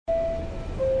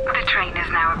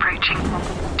now approaching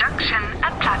junction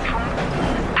at platform.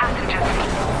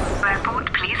 Passengers,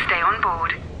 airport, please stay on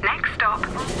board. Next stop,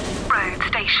 road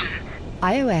station.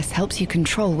 iOS helps you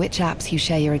control which apps you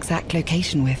share your exact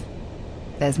location with.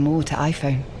 There's more to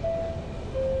iPhone.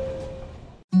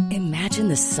 Imagine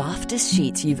the softest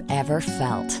sheets you've ever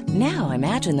felt. Now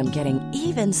imagine them getting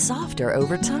even softer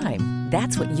over time.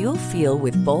 That's what you'll feel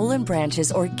with Boll &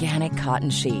 Branch's organic cotton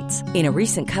sheets. In a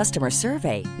recent customer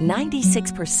survey,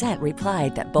 96%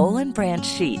 replied that Boll & Branch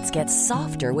sheets get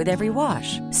softer with every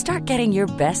wash. Start getting your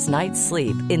best night's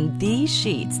sleep in these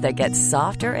sheets that get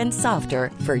softer and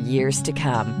softer for years to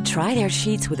come. Try their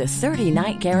sheets with a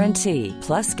 30-night guarantee.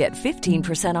 Plus, get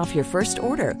 15% off your first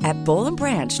order at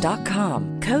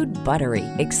bollandbranch.com. Code BUTTERY.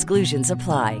 Exclusions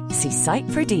apply. See site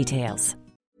for details.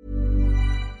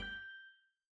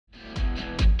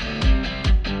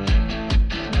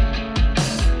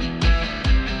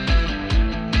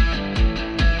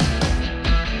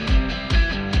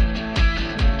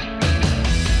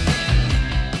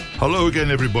 Hello again,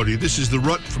 everybody. This is The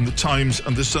Rut from The Times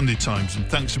and The Sunday Times, and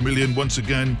thanks a million once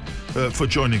again for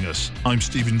joining us. I'm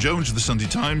Stephen Jones of The Sunday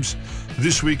Times.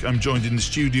 This week I'm joined in the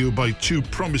studio by two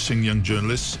promising young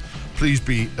journalists. Please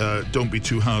don't be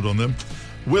too hard on them.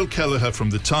 Will Kelleher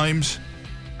from The Times,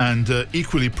 and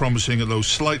equally promising, although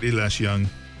slightly less young,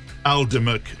 Al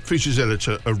Dimmock, features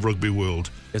editor of Rugby World.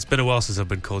 It's been a while since I've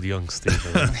been called young,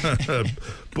 Stephen.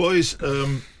 Boys,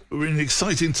 we're in an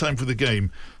exciting time for the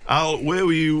game. Al, where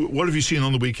were you? What have you seen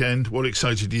on the weekend? What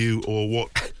excited you, or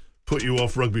what put you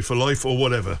off rugby for life, or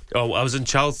whatever? Oh, I was in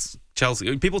Chelsea.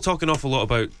 People talk an awful lot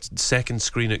about second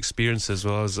screen experiences.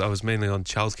 Well, I was mainly on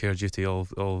childcare duty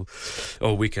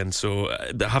all weekend, so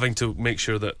having to make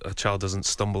sure that a child doesn't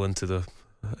stumble into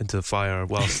the fire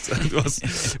whilst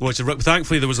watching rugby.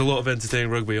 Thankfully, there was a lot of entertaining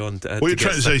rugby on. What you're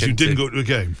trying to say is you didn't go to a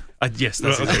game? Yes,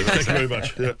 that's right, okay. Thank you very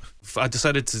much. Yeah. I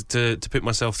decided to put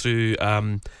myself through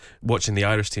watching the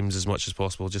Irish teams as much as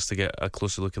possible, just to get a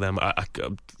closer look at them. I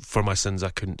for my sins, I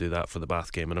couldn't do that for the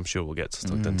Bath game, and I'm sure we'll get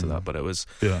stuck into that. But it was,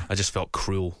 I just felt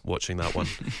cruel watching that one.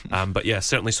 But yeah,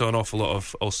 certainly saw an awful lot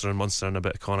of Ulster and Munster and a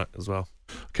bit of Connacht as well.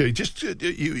 Okay, just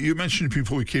you mentioned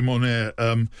before we came on air,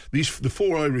 the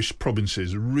four Irish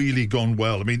provinces have really gone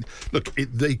well. I mean, look,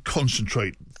 they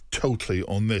concentrate totally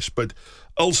on this, but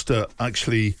Ulster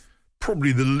actually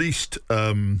probably the least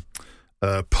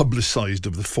publicised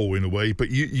of the four in a way.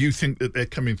 But you think that they're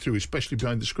coming through, especially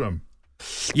behind the scrum?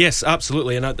 Yes,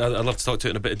 absolutely, and I'd love to talk to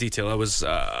it in a bit of detail.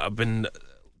 I've been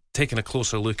taking a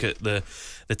closer look at the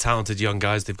talented young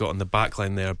guys they've got on the back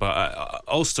line there. But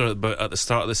Ulster, at the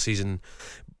start of the season,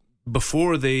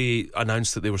 before they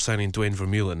announced that they were signing Dwayne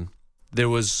Vermeulen, there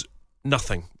was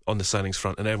nothing on the signings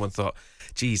front, and everyone thought,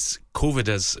 geez, COVID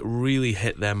has really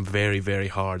hit them very, very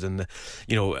hard. And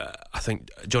I think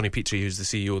Johnny Petrie, who's the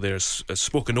CEO there, has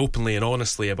spoken openly and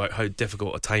honestly about how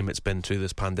difficult a time it's been through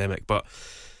this pandemic. But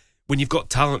when you've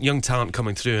got young talent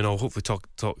coming through, and I'll hopefully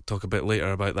talk a bit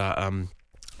later about that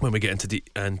when we get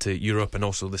into Europe and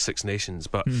also the Six Nations,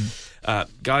 but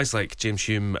guys like James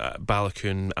Hume,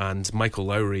 Balogun, and Michael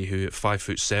Lowry, who at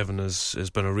 5'7" has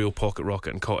been a real pocket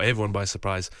rocket and caught everyone by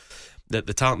surprise. That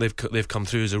the talent they've come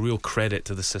through is a real credit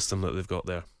to the system that they've got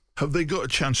there. Have they got a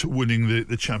chance of winning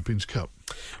the Champions Cup?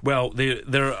 Well,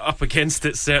 they're up against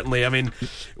it, certainly. I mean,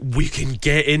 we can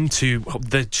get into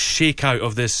the shakeout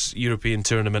of this European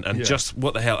tournament and just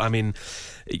what the hell. I mean,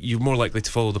 you're more likely to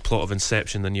follow the plot of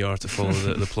Inception than you are to follow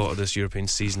the plot of this European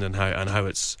season and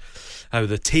how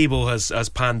the table has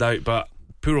panned out. But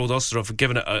poor old Ulster have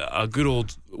given it a good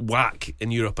old whack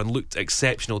in Europe and looked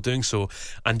exceptional doing so.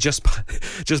 And just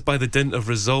by the dint of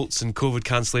results and COVID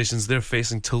cancellations, they're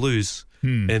facing Toulouse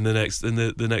in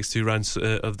the next two rounds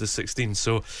of the 16.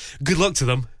 So good luck to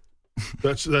them.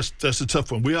 That's a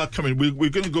tough one. We are coming. We're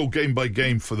going to go game by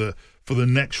game for the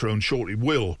next round shortly.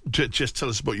 Will, just tell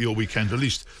us about your weekend, at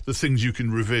least the things you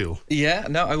can reveal. Yeah,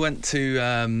 no, I went to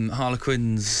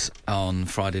Harlequins on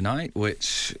Friday night,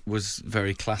 which was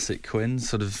very classic Quins,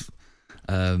 sort of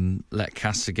let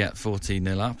Castor get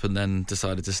 14-0 up and then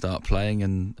decided to start playing,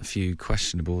 and a few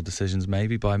questionable decisions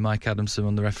maybe by Mike Adamson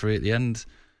on the referee at the end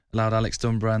allowed Alex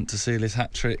Dunbrant to seal his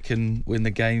hat-trick and win the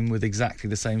game with exactly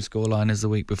the same scoreline as the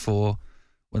week before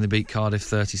when they beat Cardiff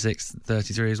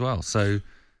 36-33 as well. So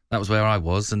that was where I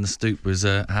was, and the Stoop was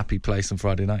a happy place on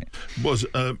Friday night.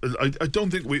 I don't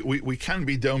think we can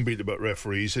be downbeat about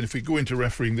referees, and if we go into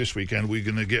refereeing this weekend, we're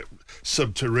going to get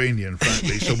subterranean,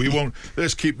 frankly. So we won't.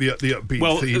 Let's keep the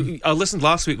upbeat theme. I listened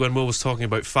last week when Will was talking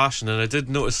about fashion, and I did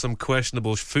notice some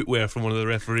questionable footwear from one of the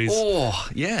referees. Oh,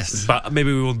 yes. But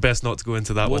maybe we will best not to go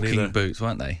into that one either. Walking boots,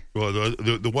 weren't they? Well,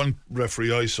 the one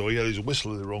referee I saw, he had his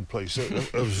whistle in the wrong place.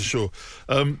 That was for sure.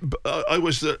 But I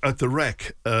was at the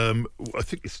Rec. I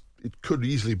think it could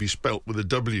easily be spelt with a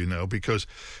W now because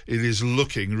it is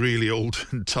looking really old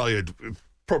and tired. It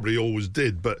probably always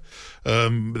did, but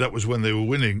that was when they were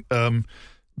winning.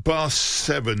 Bath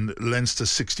 7, Leinster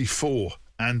 64,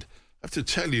 and I have to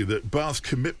tell you that Bath's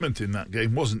commitment in that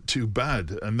game wasn't too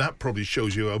bad, and that probably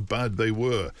shows you how bad they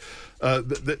were.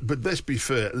 But let's be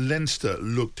fair, Leinster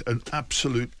looked an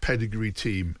absolute pedigree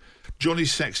team. Johnny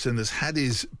Sexton has had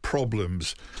his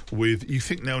problems with, you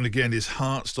think now and again his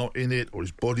heart's not in it or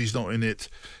his body's not in it.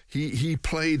 He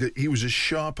was as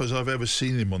sharp as I've ever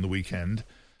seen him on the weekend.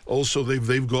 Also,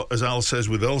 they've got, as Al says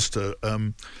with Ulster,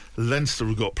 Leinster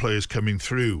have got players coming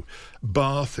through.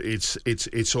 Bath,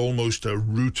 it's almost a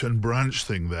root and branch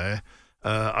thing there.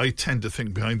 I tend to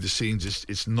think behind the scenes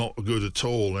it's not good at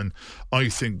all, and I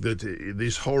think that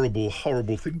this horrible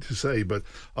thing to say, but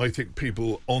I think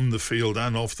people on the field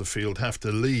and off the field have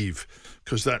to leave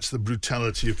because that's the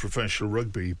brutality of professional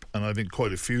rugby, and I think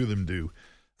quite a few of them do.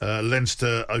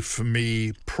 Leinster, for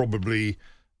me, probably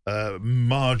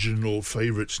marginal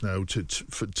favourites now to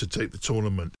take the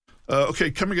tournament.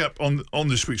 Okay, coming up on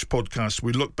this week's podcast,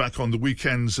 we look back on the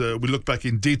weekends. We look back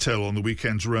in detail on the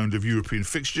weekend's round of European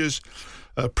fixtures.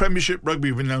 Premiership Rugby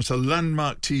have announced a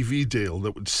landmark TV deal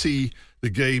that would see the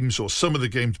games, or some of the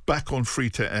games, back on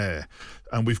free-to-air.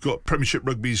 And we've got Premiership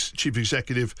Rugby's Chief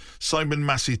Executive, Simon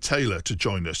Massey-Taylor, to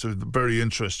join us. So very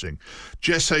interesting.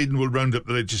 Jess Hayden will round up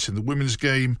the latest in the women's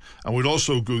game, and we'll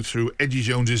also go through Eddie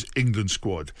Jones's England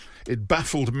squad. It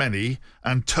baffled many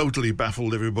and totally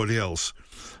baffled everybody else.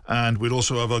 And we'll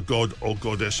also have our God or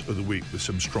Goddess of the Week with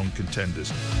some strong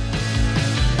contenders.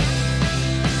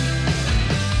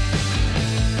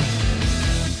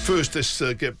 First, let's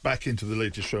get back into the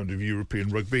latest round of European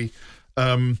rugby.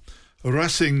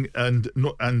 Racing and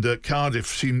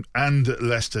Cardiff and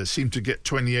Leicester seem to get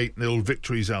 28-0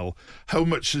 victories, Al. How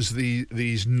much has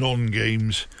these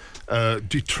non-games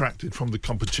detracted from the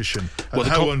competition? And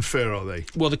how unfair are they?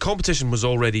 Well, the competition was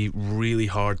already really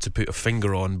hard to put a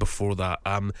finger on before that.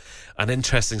 An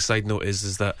interesting side note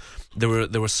is that there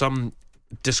were some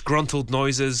disgruntled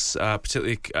noises,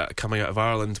 particularly coming out of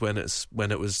Ireland when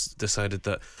it was decided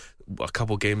that a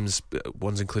couple games,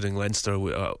 ones including Leinster,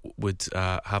 would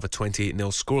have a 28-0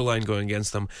 scoreline going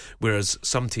against them, whereas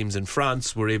some teams in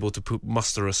France were able to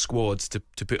muster a squad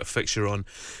to put a fixture on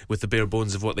with the bare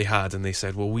bones of what they had, and they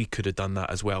said, well, we could have done that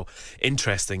as well.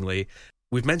 Interestingly,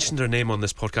 we've mentioned her name on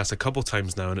this podcast a couple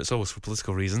times now, and it's always for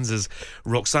political reasons, is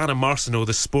Roxana Marceneau,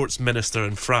 the sports minister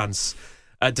in France,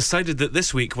 decided that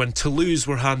this week, when Toulouse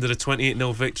were handed a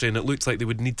 28-0 victory and it looked like they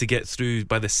would need to get through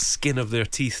by the skin of their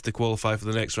teeth to qualify for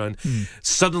the next round,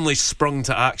 suddenly sprung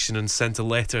to action and sent a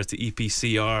letter to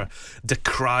EPCR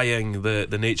decrying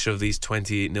the nature of these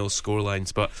 28-0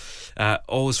 scorelines. But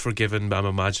all is forgiven, I'm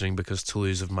imagining, because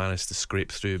Toulouse have managed to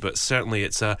scrape through. But certainly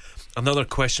it's another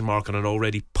question mark on an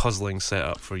already puzzling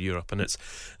setup for Europe. And it's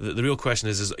the real question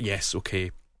is yes,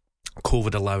 okay,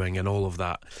 COVID allowing and all of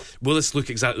that, will this look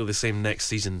exactly the same next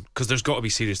season? Because there's got to be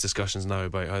serious discussions now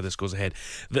about how this goes ahead.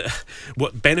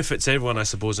 What benefits everyone, I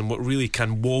suppose, and what really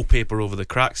can wallpaper over the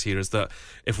cracks here is that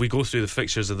if we go through the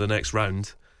fixtures of the next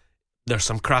round, there's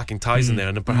some cracking ties in there,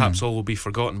 and perhaps all will be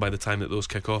forgotten by the time that those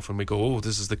kick off and we go, oh,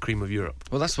 this is the cream of Europe.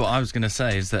 Well, that's what I was going to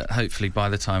say, is that hopefully by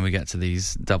the time we get to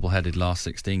these double-headed last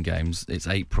 16 games, it's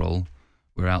April,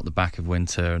 we're out the back of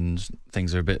winter and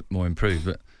things are a bit more improved.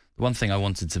 But one thing I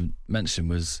wanted to mention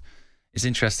was, it's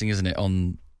interesting, isn't it,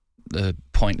 on the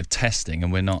point of testing,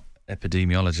 and we're not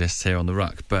epidemiologists here on the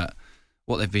Ruck, but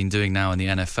what they've been doing now in the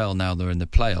NFL, now they're in the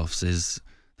playoffs, is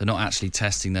they're not actually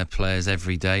testing their players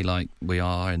every day like we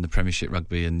are in the Premiership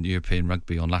Rugby and European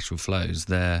Rugby on lateral flows.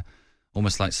 They're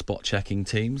almost like spot-checking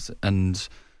teams and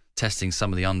testing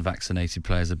some of the unvaccinated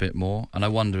players a bit more. And I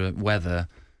wonder whether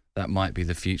that might be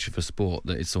the future for sport,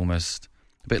 that it's almost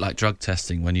a bit like drug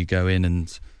testing when you go in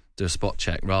and do a spot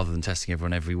check rather than testing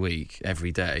everyone every week, every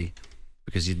day,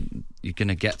 because you're going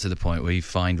to get to the point where you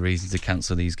find reasons to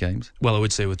cancel these games. Well, I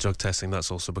would say with drug testing, that's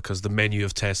also because the menu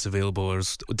of tests available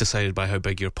is decided by how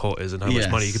big your pot is and how much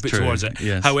money you can put towards it.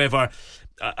 Yes. However,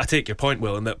 I take your point,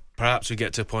 Will, in that perhaps we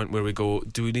get to a point where we go,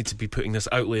 do we need to be putting this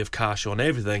outlay of cash on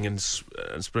everything and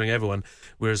spraying everyone,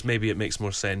 whereas maybe it makes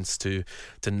more sense to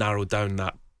narrow down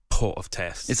that pot of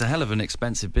tests. It's a hell of an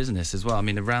expensive business as well. I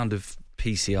mean, a round of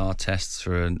PCR tests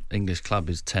for an English club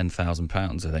is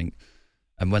 £10,000, I think.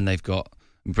 And when they've got...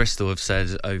 Bristol have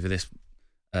said over this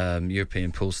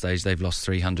European pool stage they've lost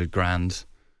 300 grand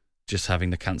just having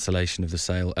the cancellation of the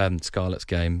Scarlets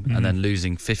game, and then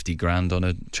losing 50 grand on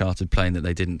a chartered plane that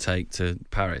they didn't take to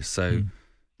Paris. So,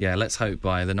 yeah, let's hope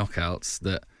by the knockouts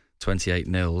that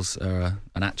 28-0s are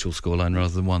an actual scoreline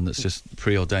rather than one that's just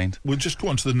preordained. We'll just go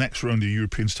on to the next round of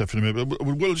European stuff in a minute. But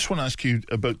we'll just want to ask you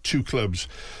about two clubs.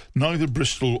 Neither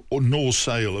Bristol nor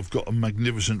Sale have got a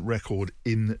magnificent record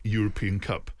in European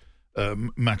Cup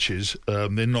matches. They're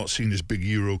not seen as big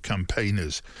Euro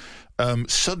campaigners.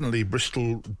 Suddenly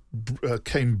Bristol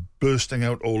came bursting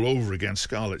out all over against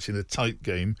Scarlets in a tight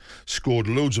game, scored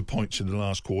loads of points in the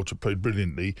last quarter, played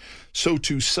brilliantly. So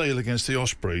too Sale against the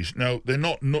Ospreys. Now, they're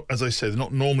not, as I said, they're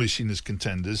not normally seen as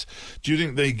contenders. Do you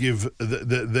think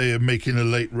they are making a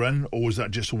late run, or was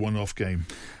that just a one-off game?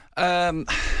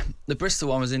 The Bristol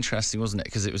one was interesting, wasn't it?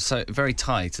 Because it was so very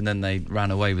tight, and then they ran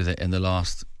away with it in the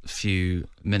last few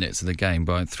minutes of the game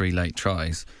by 3 late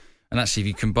tries. And actually, if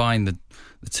you combine the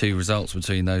two results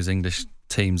between those English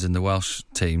teams and the Welsh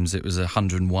teams, it was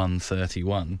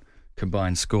 101-31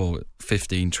 combined score,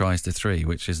 15 tries to 3,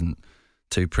 which isn't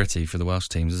too pretty for the Welsh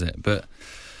teams, is it? But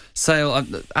Sale,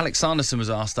 Alex Sanderson was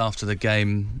asked after the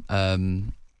game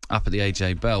up at the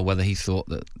AJ Bell whether he thought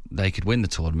that they could win the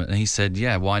tournament, and he said,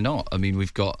 yeah, why not? I mean,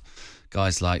 we've got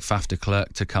guys like Faf de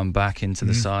Klerk to come back into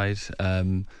the side.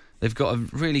 They've got a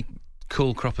really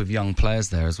cool crop of young players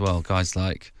there as well, guys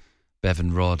like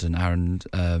Bevan Rodd and Aaron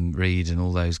Reid and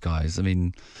all those guys. I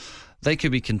mean, they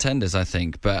could be contenders, I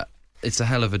think, but it's a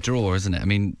hell of a draw, isn't it? I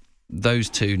mean, those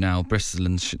two now, Bristol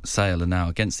and Sale, are now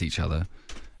against each other,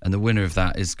 and the winner of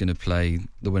that is going to play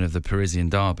the winner of the Parisian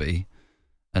Derby.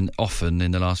 And often in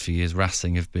the last few years,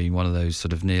 Racing have been one of those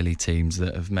sort of nearly teams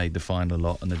that have made the final a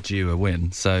lot and are due a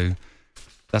win. So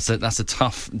that's a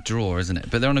tough draw, isn't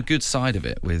it? But they're on a good side of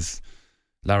it with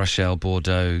La Rochelle,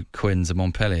 Bordeaux, Quins and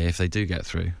Montpellier if they do get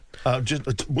through.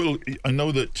 Will, I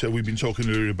know that we've been talking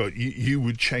earlier about you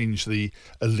would change the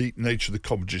elite nature of the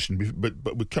competition, but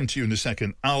we'll come to you in a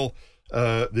second. Al,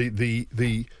 this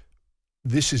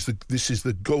is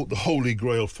the holy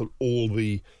grail for all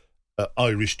the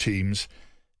Irish teams.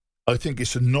 I think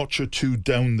it's a notch or two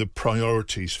down the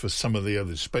priorities for some of the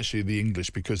others, especially the English,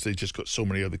 because they just got so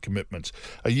many other commitments.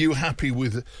 Are you happy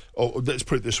with, let's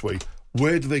put it this way,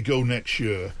 where do they go next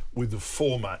year with the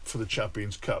format for the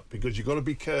Champions Cup? Because you've got to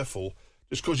be careful.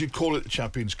 Just because you call it the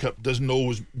Champions Cup doesn't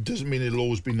mean it'll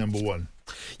always be number one.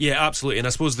 Yeah, absolutely. And I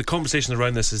suppose the conversation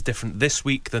around this is different this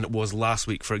week than it was last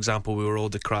week. For example, we were all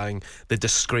decrying the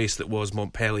disgrace that was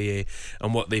Montpellier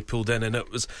and what they pulled in. And it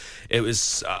was.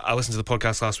 I listened to the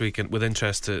podcast last week and with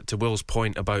interest to Will's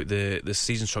point about the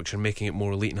season structure and making it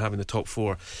more elite and having the top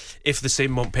 4. If the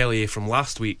same Montpellier from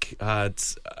last week had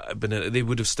been, they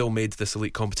would have still made this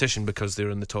elite competition because they're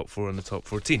in the top 4 and the top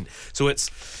 14. So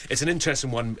it's an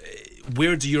interesting one.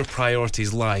 Where do your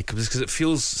priorities lie? Because it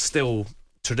feels still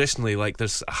traditionally like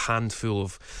there's a handful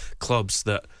of clubs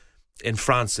that in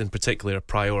France in particular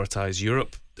prioritise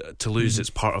Europe. Toulouse, it's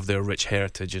part of their rich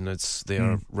heritage and they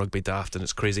are rugby daft and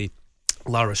it's crazy.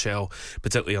 La Rochelle,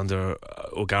 particularly under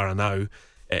O'Gara now,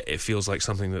 it feels like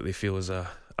something that they feel is a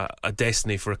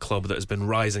destiny for a club that has been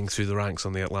rising through the ranks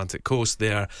on the Atlantic coast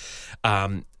there.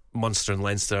 Munster and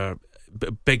Leinster,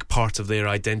 a big part of their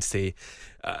identity.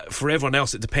 For everyone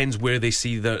else, it depends where they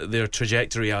see their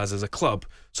trajectory as a club.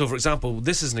 So, for example,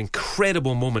 this is an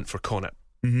incredible moment for Connacht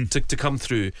to come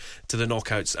through to the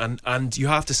knockouts. And you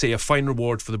have to say a fine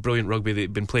reward for the brilliant rugby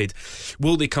that's been played.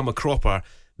 Will they come a cropper?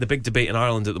 The big debate in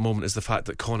Ireland at the moment is the fact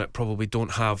that Connacht probably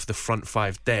don't have the front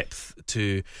 5 depth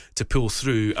to pull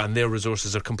through, and their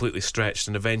resources are completely stretched,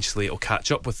 and eventually it'll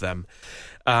catch up with them.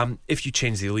 If you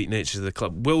change the elite nature of the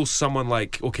club, will someone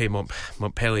like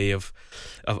Montpellier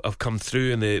have come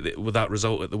through and with that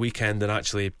result at the weekend and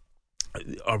actually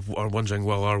are wondering,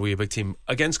 well, are we a big team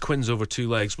against Quins over 2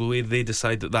 legs? Will they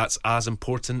decide that that's as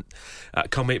important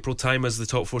come April time as the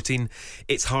top 14?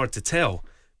 It's hard to tell,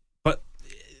 but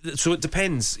so it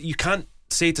depends. You can't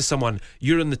say to someone,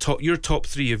 you're in your top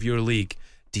 3 of your league,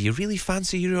 do you really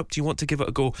fancy Europe? Do you want to give it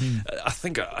a go? I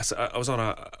think I was on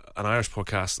an Irish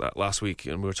podcast last week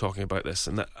and we were talking about this,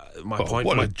 and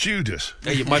Judas.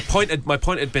 My point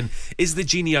had been, is the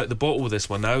genie out the bottle with this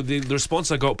one now? The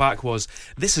response I got back was,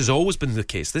 this has always been the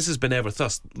case. This has been ever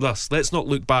thus. Let's not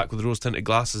look back with rose-tinted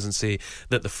glasses and say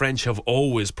that the French have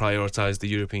always prioritised the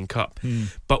European Cup.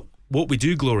 But what we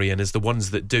do glory in is the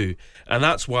ones that do, and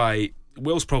that's why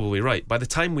Will's probably right. By the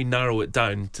time we narrow it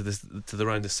down to the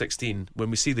round of 16, when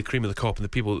we see the cream of the crop and the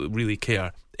people that really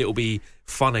care, it'll be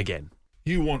fun again.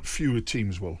 You want fewer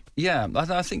teams, Will? Yeah,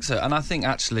 I think so. And I think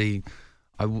actually,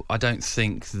 I don't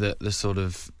think that the sort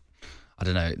of, I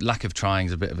don't know, lack of trying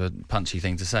is a bit of a punchy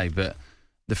thing to say, but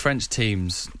the French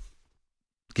teams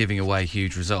giving away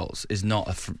huge results is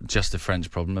not just a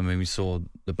French problem. I mean, we saw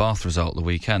the Bath result the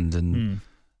weekend, and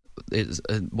it's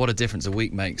what a difference a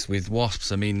week makes with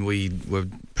Wasps. I mean, we were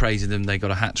praising them. They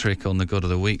got a hat-trick on the God of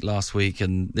the Week last week,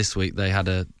 and this week they had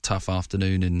a tough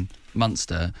afternoon in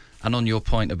Munster. And on your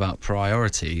point about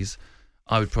priorities,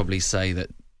 I would probably say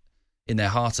that in their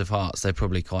heart of hearts, they're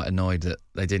probably quite annoyed that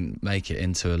they didn't make it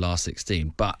into a last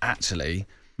 16. But actually,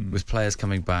 with players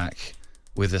coming back,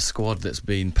 with a squad that's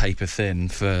been paper thin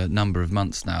for a number of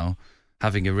months now,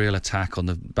 having a real attack on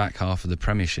the back half of the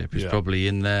Premiership is probably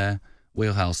in their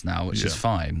wheelhouse now, which is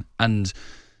fine. And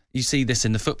you see this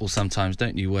in the football sometimes,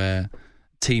 don't you, where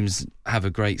teams have a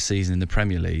great season in the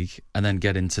Premier League and then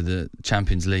get into the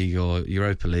Champions League or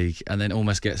Europa League and then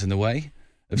almost gets in the way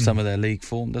of some of their league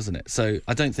form, doesn't it? So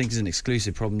I don't think it's an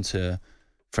exclusive problem to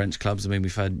French clubs. I mean,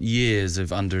 we've had years of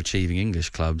underachieving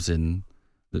English clubs in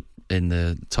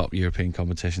the top European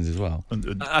competitions as well.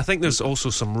 I think there's also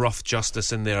some rough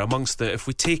justice in there amongst if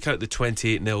we take out the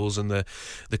 28-0s and the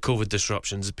COVID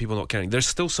disruptions, people not caring, there's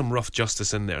still some rough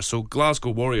justice in there. So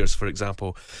Glasgow Warriors, for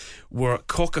example, were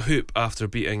cock-a-hoop after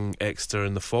beating Exeter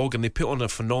in the fog, and they put on a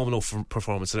phenomenal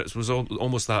performance, and it was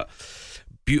almost that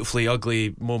beautifully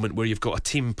ugly moment where you've got a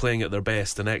team playing at their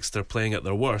best and Exeter playing at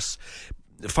their worst.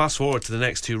 Fast forward to the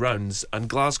next two rounds, and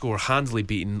Glasgow are handily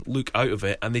beaten, look out of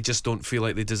it, and they just don't feel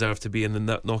like they deserve to be in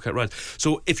the knockout round.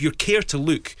 So if you care to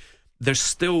look, there's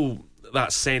still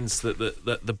that sense that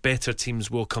the better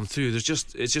teams will come through. It's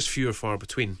just few or far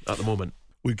between at the moment.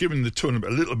 We've given the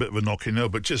tournament a little bit of a knocking now,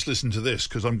 but just listen to this,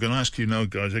 because I'm going to ask you now,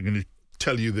 guys. I'm going to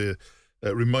tell you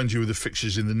remind you of the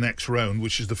fixtures in the next round,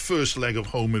 which is the first leg of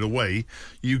home and away.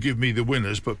 You give me the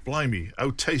winners, but blimey, how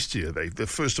tasty are they? They're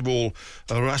first of all,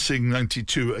 Racing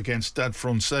 92 against Stade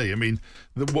Francais. I mean,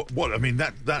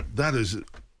 that is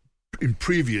in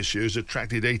previous years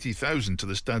attracted 80,000 to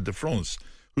the Stade de France.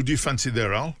 Who do you fancy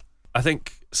there, Al? I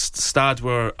think Stade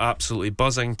were absolutely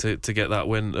buzzing to get that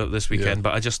win this weekend,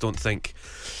 but I just don't think.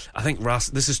 I think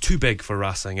this is too big for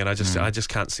Racing, and I just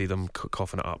can't see them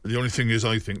coughing it up. The only thing is,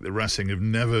 I think that Racing have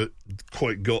never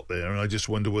quite got there, and I just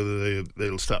wonder whether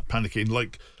they'll start panicking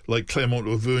like Clermont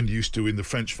Auvergne used to in the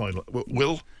French final.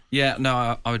 Will? Yeah,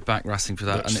 no, I would back Racing for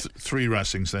that. That's three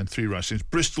Racings.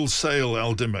 Bristol, Sale,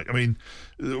 Aldimec. I mean,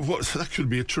 that could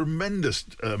be a tremendous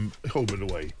home and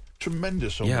away.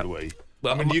 Tremendous home and away.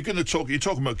 Well, I mean, you're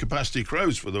talking about capacity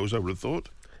crowds for those, I would have thought.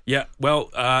 Yeah, well,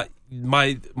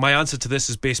 my answer to this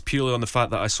is based purely on the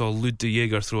fact that I saw Lud de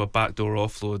Jager throw a backdoor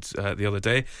offload the other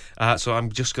day. So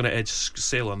I'm just going to edge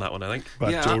Sale on that one, I think.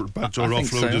 Backdoor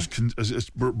offload has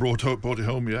brought it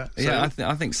home, yeah? Yeah,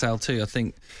 I think Sale too. I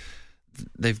think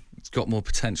they've got more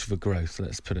potential for growth,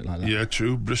 let's put it like that. Yeah,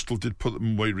 true. Bristol did put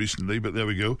them away recently, but there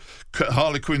we go.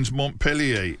 Harlequins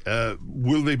Montpellier.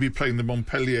 Will they be playing the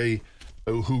Montpellier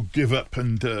who give up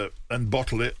and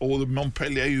bottle it, or the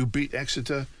Montpellier who beat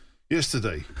Exeter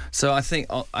yesterday? So I think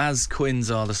as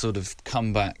Quins are the sort of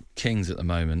comeback kings at the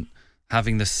moment,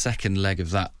 having the second leg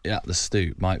of that at the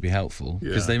Stoop might be helpful,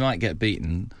 because they might get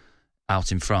beaten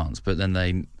out in France, but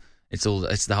then it's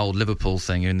the whole Liverpool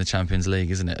thing in the Champions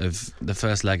League, isn't it, of the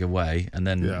first leg away and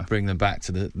then bring them back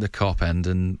to the Cop end,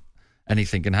 and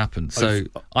anything can happen. So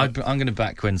I'm going to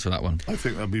back Quins for that one. I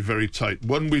think that'll be very tight.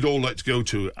 One we'd all like to go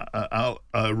to,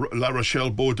 La Rochelle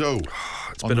Bordeaux.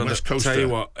 It's been on the West Coast. Tell you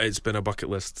what, it's been a bucket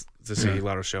list to see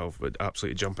La Rochelle, but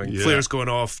absolutely jumping. Flares going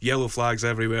off, yellow flags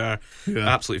everywhere.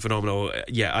 Absolutely phenomenal.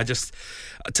 I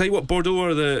tell you what, Bordeaux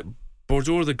are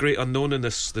the great unknown in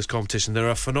this competition. They're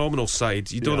a phenomenal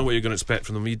side. You don't know what you're going to expect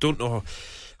from them. You don't know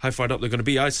how far up they're going to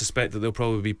be. I suspect that they'll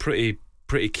probably be pretty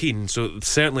keen, so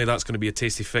certainly that's going to be a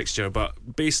tasty fixture.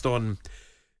 But based on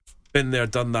been there,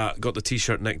 done that, got the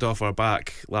t-shirt nicked off our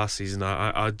back last season,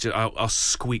 I'll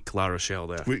squeak La Rochelle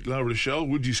there. Squeak La Rochelle?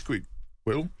 Would you squeak,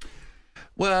 Will?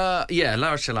 Well, yeah,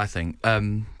 La Rochelle, I think.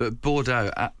 But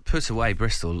Bordeaux put away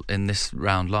Bristol in this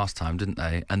round last time, didn't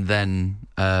they? And then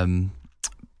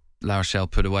La Rochelle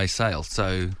put away Sale.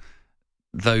 So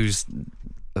those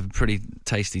are pretty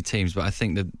tasty teams, but I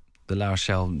think that the La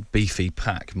Rochelle beefy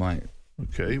pack might...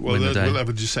 Okay, well, we'll have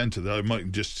a dissenter there. I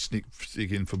might just sneak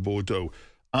in for Bordeaux.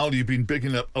 Al, you've been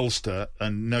bigging up Ulster,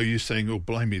 and now you're saying, oh,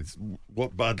 blimey,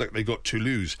 what bad luck they got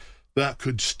Toulouse. that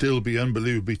could still be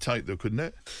unbelievably tight, though, couldn't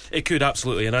it? It could,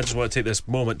 absolutely. And I just want to take this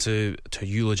moment to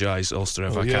eulogise Ulster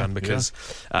if I can, because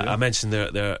I mentioned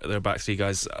their back three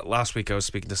guys. Last week I was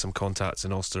speaking to some contacts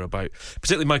in Ulster about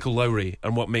particularly Michael Lowry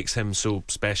and what makes him so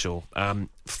special.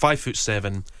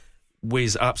 5'7",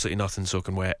 weighs absolutely nothing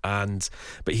soaking wet,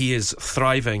 but he is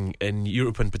thriving in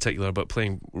Europe in particular, but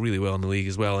playing really well in the league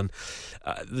as well. And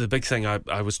the big thing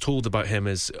I was told about him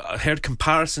is, I heard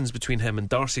comparisons between him and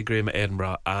Darcy Graham at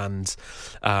Edinburgh and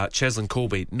Cheslin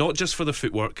Colby, not just for the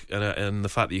footwork and the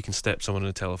fact that you can step someone in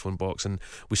a telephone box. And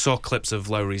we saw clips of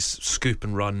Lowry's scoop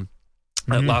and run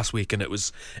last week, and it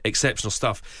was exceptional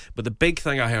stuff. But the big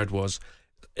thing I heard was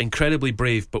incredibly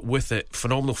brave, but with it,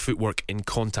 phenomenal footwork in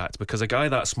contact, because a guy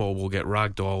that small will get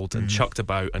ragdolled and chucked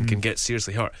about and can get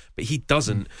seriously hurt, but he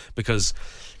doesn't, because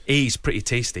he's pretty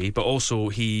tasty, but also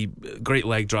he great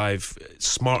leg drive,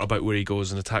 smart about where he goes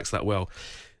and attacks that well.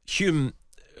 Hume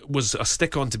was a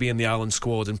stick-on to be in the Allen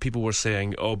squad, and people were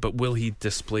saying, but will he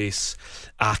displace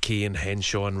Aki and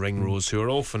Henshaw and Ringrose, who are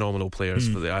all phenomenal players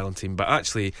for the Ireland team? But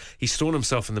actually he's thrown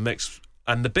himself in the mix.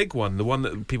 And the big one, the one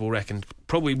that people reckon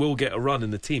probably will get a run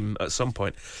in the team at some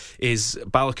point, is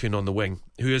Balogun on the wing,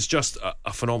 who is just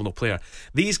a phenomenal player.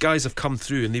 These guys have come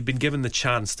through and they've been given the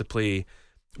chance to play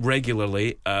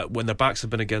regularly when their backs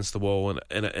have been against the wall,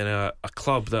 in a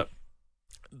club that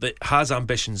has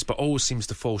ambitions but always seems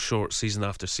to fall short season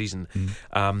after season.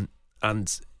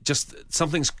 And just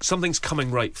something's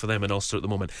coming right for them in Ulster at the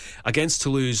moment. Against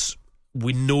Toulouse,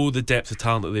 we know the depth of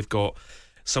talent that they've got.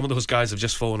 Some of those guys have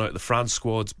just fallen out of the France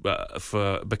squad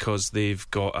because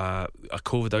they've got a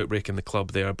COVID outbreak in the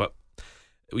club there, but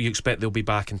you expect they'll be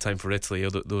back in time for Italy,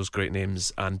 those great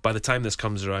names. And by the time this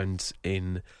comes around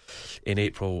in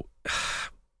April,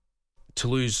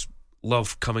 Toulouse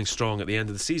love coming strong at the end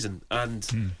of the season, and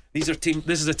this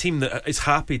is a team that is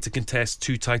happy to contest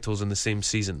 2 titles in the same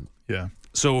season.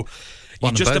 So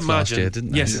you just imagine last year,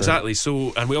 didn't they? Yes, exactly.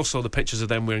 So, and we all saw the pictures of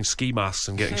them wearing ski masks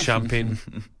and getting champagne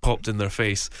popped in their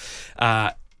face.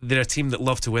 They're a team that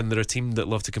love to win. They're a team that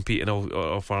love to compete in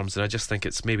all forms, and I just think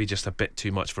it's maybe just a bit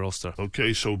too much for Ulster.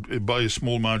 Okay, so by a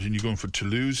small margin, you're going for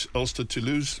Toulouse. Ulster,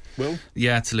 Toulouse, Will?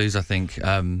 Yeah, Toulouse, I think.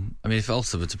 I mean, if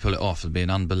Ulster were to pull it off, it'd be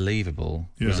an unbelievable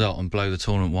result and blow the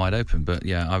tournament wide open. But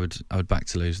yeah, I would back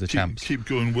Toulouse, the champs. Keep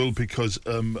going, Will, because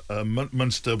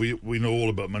Munster, we know all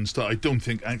about Munster. I don't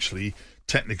think actually,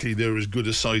 technically, they're as good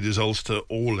a side as Ulster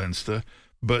or Leinster,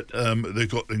 but they've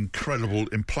got incredible,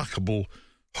 implacable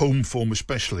home form,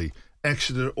 especially.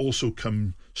 Exeter also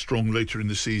come strong later in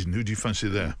the season. Who do you fancy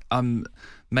there?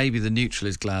 Maybe the neutral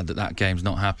is glad that game's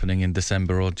not happening in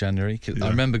December or January. 'Cause I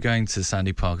remember going to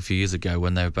Sandy Park a few years ago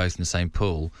when they were both in the same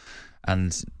pool,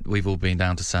 and we've all been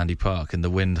down to Sandy Park, and the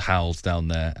wind howls down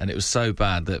there, and it was so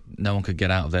bad that no one could get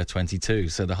out of their 22,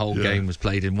 so the whole game was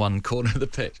played in one corner of the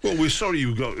pitch. Well, we're sorry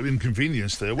you got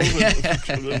inconvenience there. Well,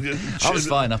 I was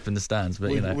fine up in the stands, but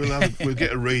we'll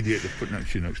get a radiator put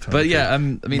next to you next time. But yeah, I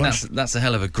mean that's a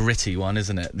hell of a gritty one,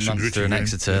 isn't it? Munster and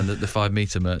Exeter and the 5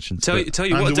 metre merchants. Tell you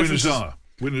and what the winners are.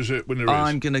 Winners is.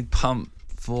 I'm going to pump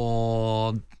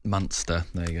for Munster.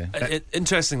 There you go.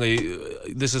 Interestingly,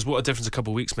 this is what a difference a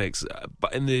couple of weeks makes.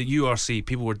 But in the URC,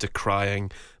 people were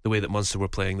decrying the way that Munster were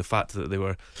playing, the fact that they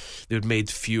had made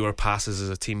fewer passes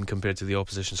as a team compared to the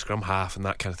opposition scrum half and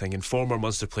that kind of thing. And former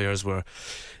Munster players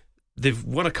they've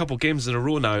won a couple games in a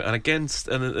row now, and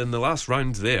in the last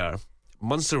round there,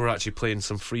 Munster were actually playing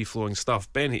some free-flowing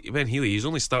stuff. Ben Healy, he's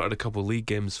only started a couple of league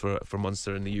games for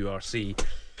Munster in the URC,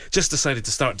 just decided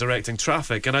to start directing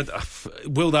traffic. And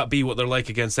will that be what they're like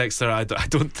against Exeter? I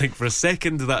don't think for a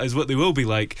second that is what they will be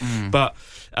like. But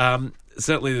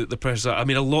certainly the pressure. I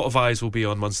mean, a lot of eyes will be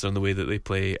on Munster in the way that they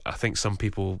play. I think some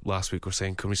people last week were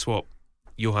saying, can we swap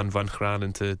Johan van Graan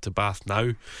into Bath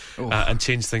now and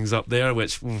change things up there?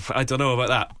 Which I don't know about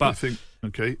that. But I think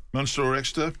Munster or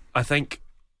Exeter? I think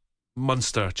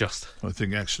Munster just. I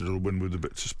think Exeter will win with a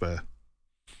bit to spare.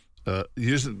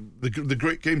 The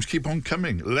great games keep on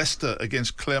coming. Leicester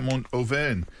against Clermont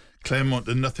Auvergne. Clermont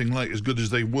are nothing like as good as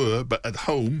they were, but at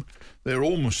home they're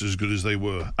almost as good as they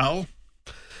were. Al?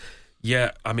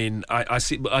 Yeah, I mean, I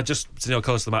see. I just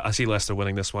close to the match. I see Leicester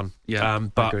winning this one. Yeah,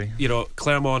 but I agree.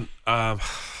 Clermont.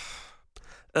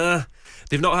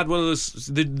 They've not had one of those.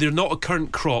 They're not a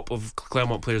current crop of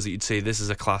Clermont players that you'd say this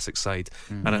is a classic side,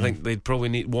 and I think they'd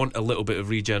probably want a little bit of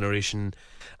regeneration.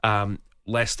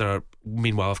 Leicester,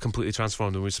 meanwhile, have completely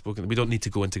transformed, and we've spoken. We don't need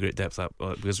to go into great depth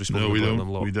because we've spoken about them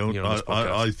a lot. We don't.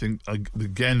 I think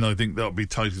that'll be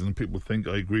tighter than people think.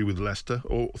 I agree with Leicester.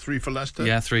 3 for Leicester.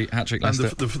 Yeah, 3 hat-trick Leicester.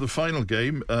 And the final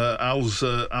game, Al's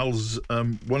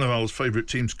one of Al's favourite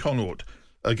teams, Connaught,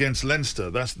 against Leinster.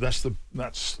 That's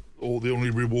the only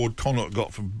reward Connacht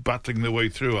got for battling their way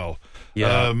through, Al.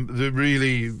 Yeah.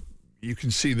 You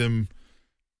can see them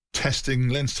testing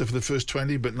Leinster for the first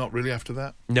 20, but not really after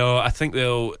that. No, I think they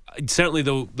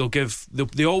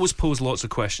always pose lots of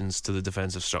questions to the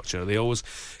defensive structure. They always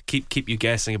keep you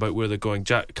guessing about where they're going.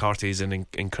 Jack Carty's in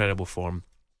incredible form,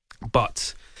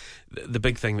 but the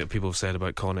big thing that people have said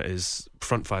about Connacht is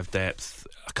front five depth,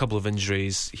 a couple of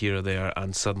injuries here or there,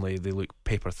 and suddenly they look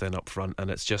paper thin up front, and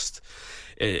it's just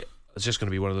going to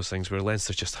be one of those things where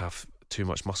Leinster just have too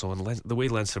much muscle, and the way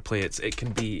Leinster play, it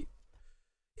can be.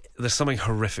 There's something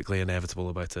horrifically inevitable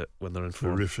about it when they're in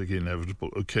form. Horrifically inevitable.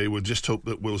 Okay, we'll just hope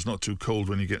that Will's not too cold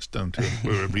when he gets down to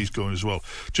wherever he's going as well.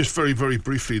 Just very, very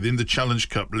briefly, in the Challenge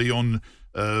Cup, Lyon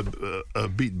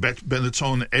beat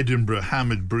Benetton, Edinburgh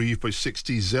hammered Brive by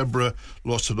 60, Zebra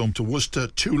lost at home to Worcester,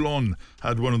 Toulon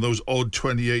had one of those odd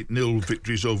 28-0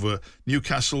 victories over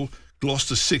Newcastle,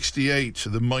 Gloucester 68,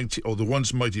 the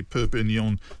once mighty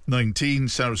Perpignan 19,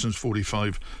 Saracens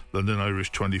 45, London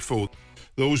Irish 24.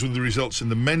 Those were the results in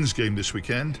the men's game this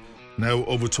weekend. Now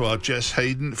over to our Jess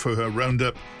Hayden for her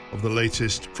roundup of the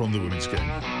latest from the women's game.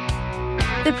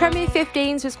 The Premier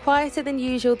 15s was quieter than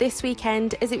usual this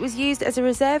weekend as it was used as a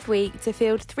reserve week to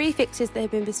field 3 fixtures that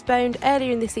had been postponed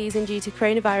earlier in the season due to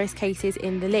coronavirus cases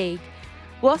in the league.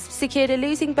 Wasps secured a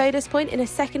losing bonus point in a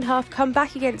second-half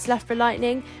comeback against Loughborough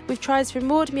Lightning with tries from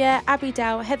Maud Muir, Abby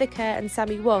Dow, Heather Kerr and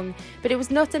Sammy Wong, but it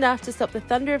was not enough to stop the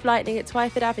Thunder of Lightning at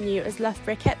Twyford Avenue as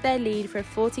Loughborough kept their lead for a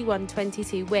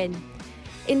 41-22 win.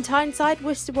 In Tyneside,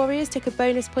 Worcester Warriors took a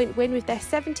bonus point win with their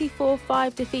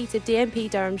 74-5 defeat of DMP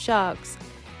Durham Sharks.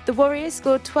 The Warriors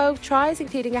scored 12 tries,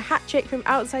 including a hat-trick from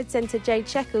outside centre Jade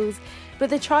Shekels, but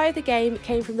the try of the game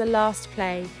came from the last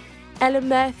play. Ellen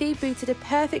Murphy booted a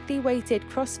perfectly weighted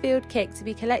cross-field kick to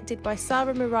be collected by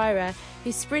Sarah Moreira,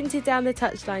 who sprinted down the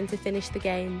touchline to finish the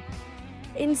game.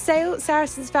 In Sale,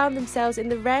 Saracens found themselves in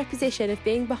the rare position of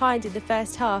being behind in the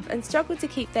first half and struggled to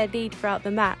keep their lead throughout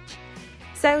the match.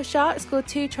 Sale Sharks scored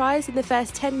 2 tries in the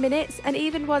first 10 minutes, and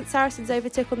even once Saracens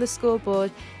overtook on the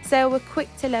scoreboard, Sale were quick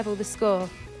to level the score.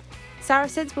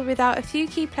 Saracens were without a few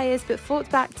key players but fought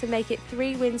back to make it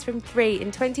 3 wins from 3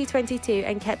 in 2022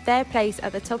 and kept their place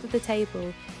at the top of the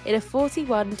table in a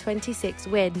 41-26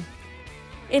 win.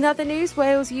 In other news,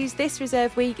 Wales used this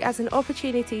reserve week as an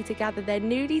opportunity to gather their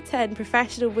newly turned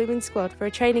professional women's squad for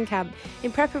a training camp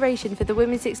in preparation for the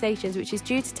Women's Six Nations, which is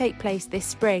due to take place this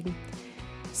spring.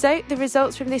 So, the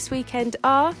results from this weekend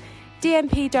are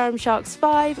DMP Durham Sharks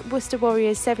 5, Worcester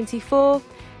Warriors 74,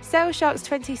 Sale Sharks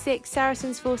 26,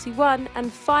 Saracens 41,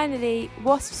 and finally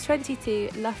Wasps 22,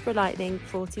 Loughborough Lightning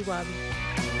 41.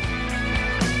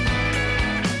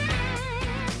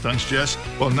 Thanks, Jess.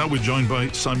 Well, now we're joined by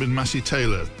Simon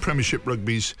Massey-Taylor, Premiership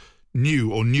Rugby's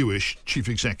new or newish Chief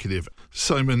Executive.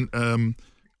 Simon,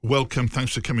 welcome.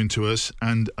 Thanks for coming to us.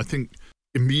 And I think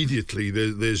immediately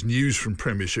there's news from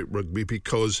Premiership Rugby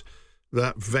because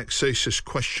that vexatious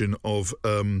question of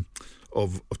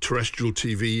terrestrial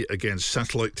TV against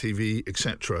satellite TV,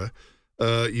 etc.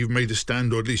 You've made a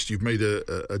stand, or at least you've made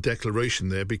a declaration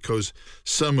there, because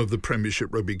some of the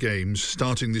Premiership Rugby games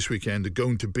starting this weekend are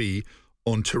going to be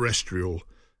on terrestrial.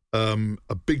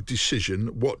 A big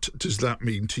decision. What does that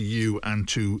mean to you and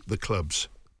to the clubs?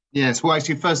 Yes, well,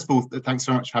 actually, first of all, thanks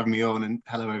so much for having me on, and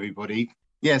hello, everybody.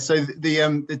 Yeah, so the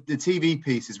TV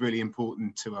piece is really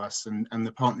important to us, and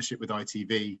the partnership with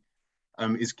ITV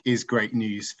is great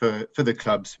news for the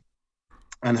clubs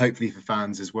and hopefully for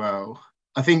fans as well.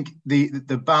 I think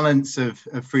the balance of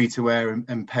free to air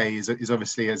and pay is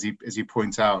obviously, as you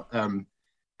point out,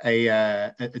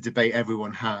 a debate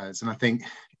everyone has, and I think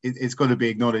it's got to be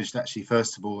acknowledged actually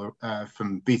first of all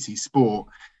from BT Sport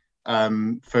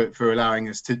for allowing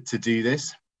us to do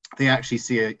this. They actually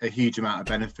see a huge amount of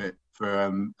benefit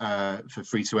for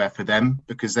free to air for them,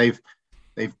 because they've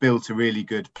built a really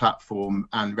good platform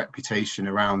and reputation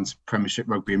around Premiership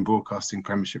Rugby and broadcasting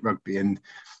Premiership Rugby, and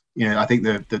I think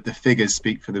the figures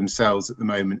speak for themselves at the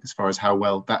moment as far as how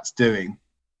well that's doing.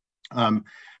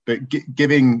 But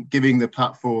giving the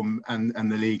platform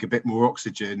and the league a bit more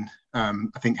oxygen,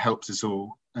 I think helps us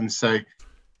all. And so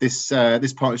this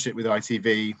partnership with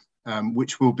ITV,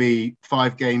 which will be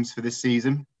 5 games for this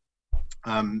season,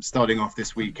 starting off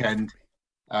this weekend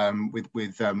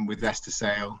with Leicester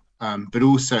Sale, but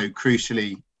also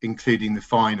crucially including the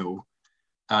final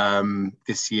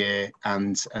this year,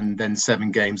 and then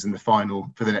 7 games in the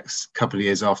final for the next couple of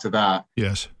years after that.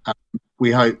 Yes.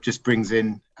 We hope just brings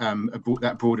in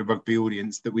that broader rugby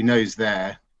audience that we know is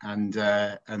there, and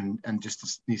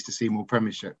just needs to see more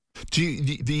Premiership. Do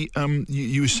you,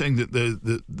 you were saying that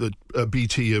the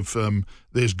BT have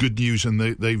there's good news and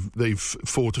they've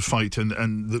fought a fight and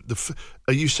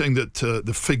are you saying that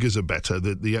the figures are better,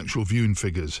 the actual viewing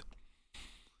figures?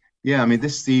 Yeah, I mean,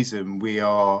 this season we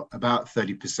are about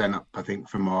 30% up, I think,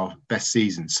 from our best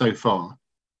season so far,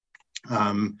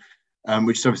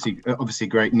 which is obviously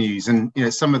great news. And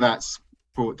some of that's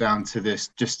brought down to this,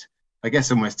 just I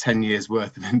guess almost 10 years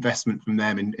worth of investment from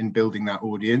them in building that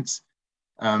audience.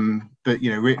 But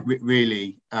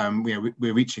really,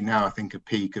 we're reaching now, I think, a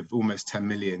peak of almost 10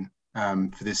 million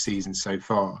for this season so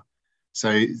far.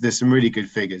 So there's some really good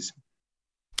figures.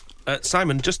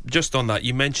 Simon, just on that,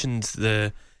 you mentioned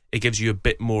it gives you a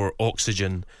bit more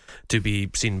oxygen to be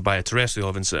seen by a terrestrial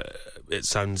audience. It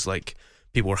sounds like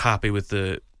people are happy with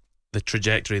the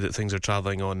trajectory that things are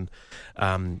travelling on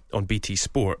BT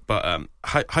Sport. But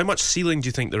how much ceiling do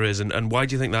you think there is, and why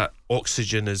do you think that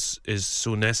oxygen is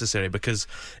so necessary? Because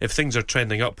if things are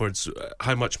trending upwards,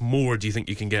 how much more do you think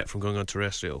you can get from going on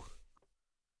terrestrial?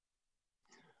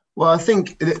 Well, I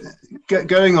think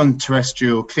going on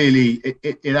terrestrial, clearly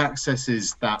it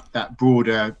accesses that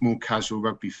broader, more casual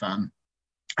rugby fan.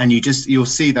 And you'll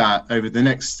see that over the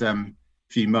next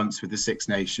few months with the Six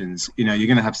Nations. You're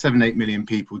going to have 7-8 million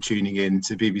people tuning in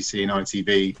to BBC and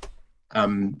ITV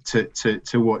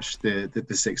to watch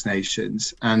the Six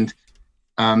Nations. And,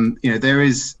 there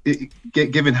is,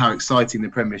 given how exciting the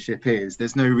Premiership is,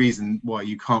 there's no reason why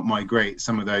you can't migrate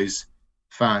some of those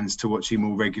fans to watching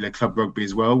more regular club rugby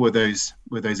as well, where those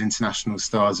international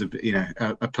stars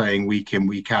are playing week in,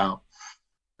 week out.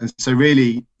 And so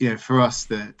really, for us,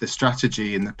 the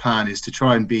strategy and the plan is to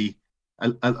try and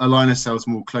align ourselves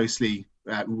more closely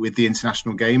with the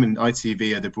international game. And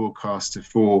ITV are the broadcaster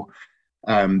for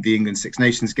the England Six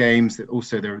Nations games. That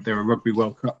also they're a Rugby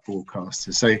World Cup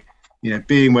broadcaster. So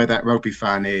being where that rugby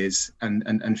fan is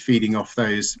and feeding off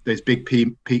those big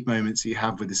peak moments that you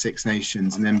have with the Six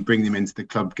Nations, and then bring them into the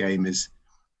club game is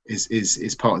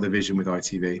part of the vision with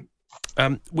ITV.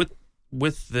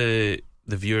 With the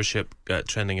viewership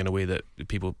trending in a way that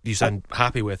you sound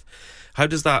happy with, how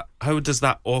does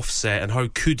that offset, and how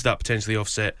could that potentially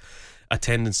offset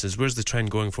attendances? Where's the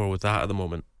trend going for with that at the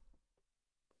moment?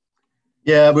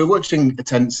 Yeah, we're watching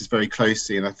attendances very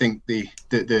closely, and I think the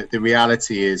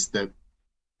reality is that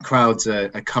crowds are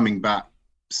coming back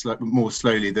more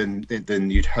slowly than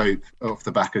you'd hope off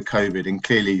the back of COVID, and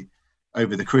clearly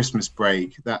over the Christmas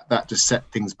break that just set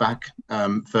things back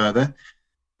further.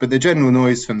 But the general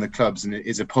noise from the clubs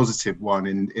is a positive one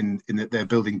in that they're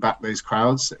building back those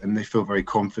crowds, and they feel very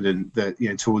confident that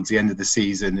towards the end of the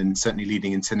season and certainly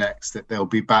leading into next, that they'll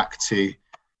be back to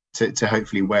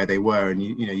hopefully where they were, and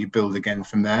you build again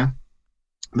from there.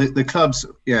 The clubs,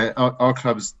 our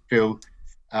clubs feel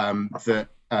that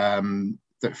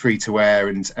free to air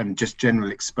and just general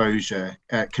exposure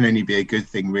can only be a good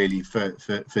thing, really, for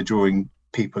drawing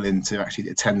people in to actually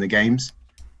attend the games.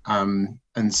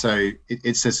 And so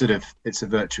it's a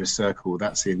virtuous circle.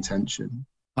 That's the intention.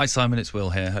 Hi Simon, it's Will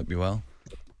here. Hope you're well.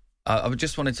 I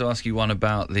just wanted to ask you one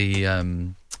about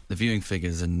the viewing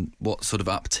figures and what sort of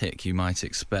uptick you might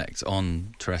expect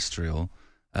on terrestrial.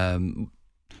 Can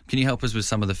you help us with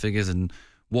some of the figures, and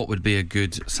what would be a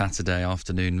good Saturday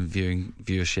afternoon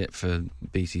viewership for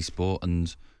BT Sport,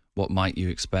 and what might you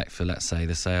expect for, let's say,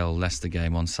 the Sale Leicester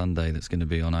game on Sunday that's going to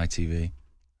be on ITV?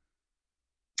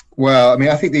 Well, I mean,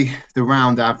 I think the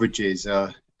round averages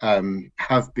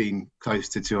have been close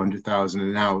to 200,000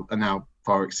 and are now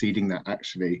far exceeding that,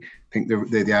 actually. I think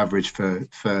the average for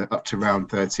up to round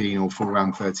 13 or for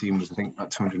round 13 was, I think,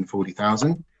 about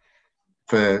 240,000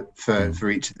 for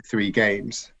each of the three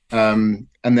games. And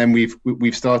then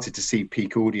we've started to see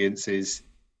peak audiences,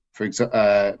 for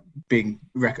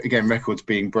records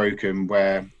being broken,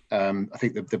 where I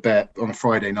think the Bear on a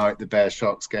Friday night, the Bear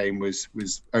Sharks game was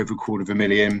over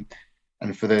 250,000,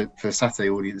 and for Saturday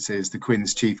audiences, the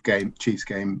Quins Chiefs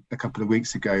game a couple of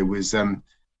weeks ago was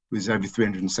over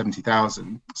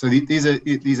 370,000. So these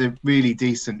are really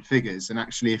decent figures, and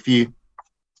actually, if you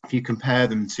compare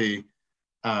them to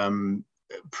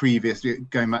previous,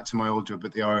 going back to my old job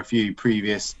at the RFU,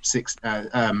 previous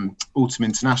autumn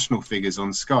international figures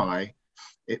on Sky,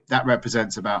 that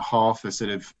represents about half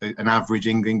an average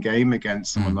England game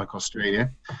against someone like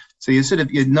Australia. So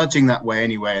you're nudging that way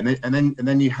anyway, and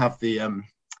then you have the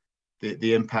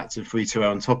impact of free to air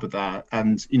on top of that,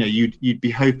 and you'd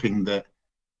be hoping that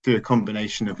through a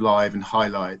combination of live and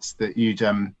highlights that you'd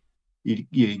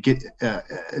get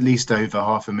at least over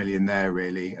 500,000 there,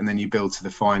 really, and then you build to the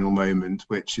final moment,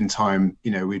 which in time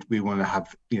we want to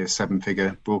have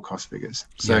 7-figure broadcast figures.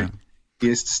 So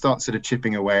is to start sort of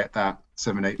chipping away at that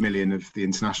 7-8 million of the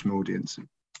international audience.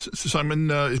 So Simon,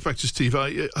 back to Steve. I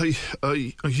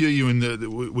hear you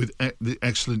with the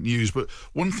excellent news, but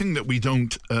one thing that we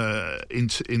don't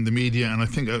in the media, and I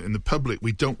think out in the public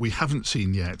we haven't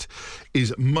seen yet,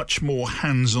 is much more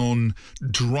hands-on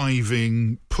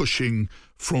driving, pushing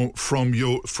from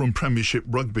Premiership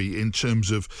Rugby in terms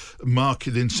of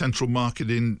marketing, central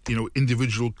marketing,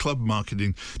 individual club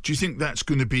marketing. Do you think that's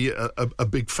going to be a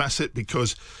big facet?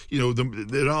 Because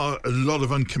there are a lot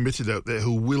of uncommitted out there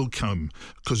who will come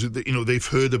because they've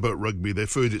heard about rugby,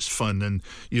 they've heard it's fun, and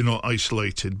you're not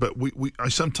isolated. But I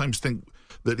sometimes think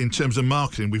that in terms of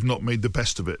marketing, we've not made the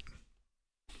best of it.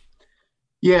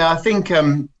 Yeah, I think.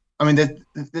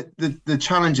 The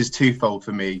challenge is twofold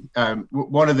for me.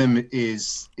 One of them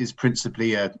is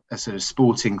principally a sort of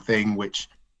sporting thing,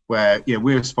 where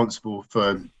we're responsible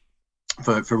for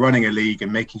running a league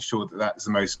and making sure that that's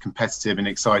the most competitive and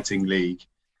exciting league,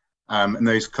 and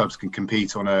those clubs can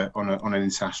compete on an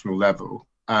international level.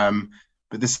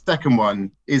 But the second one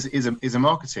is a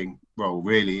marketing role,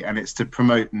 really, and it's to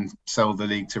promote and sell the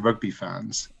league to rugby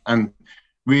fans. And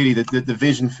really, the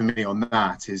vision for me on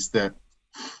that is that.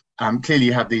 Clearly,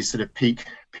 you have these sort of peak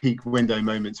window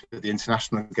moments with the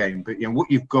international game, but what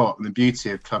you've got, and the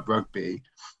beauty of club rugby,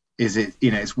 is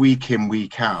it's week in,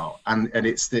 week out, and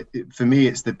it's for me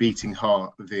it's the beating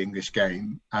heart of the English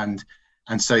game, and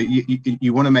so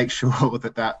you want to make sure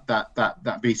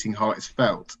that beating heart is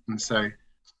felt, and so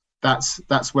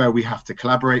that's where we have to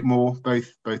collaborate more,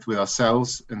 both with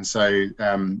ourselves, and so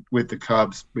with the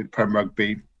clubs, with Prem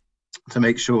Rugby, to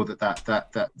make sure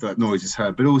that noise is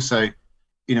heard, but also.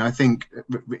 I think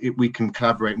we can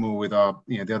collaborate more with our,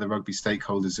 the other rugby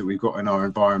stakeholders that we've got in our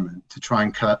environment to try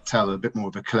and tell a bit more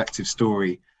of a collective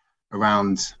story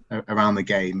around the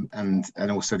game and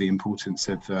also the importance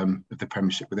of the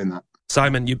Premiership within that.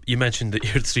 Simon, you mentioned that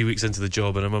you're 3 weeks into the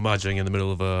job, and I'm imagining in the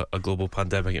middle of a global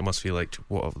pandemic, it must feel like,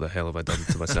 what the hell have I done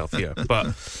to myself here? But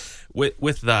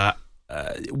with that,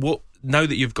 now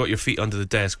that you've got your feet under the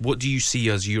desk, what do you see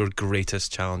as your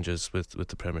greatest challenges with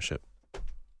the Premiership?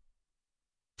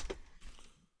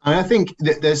 I think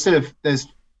there's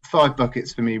 5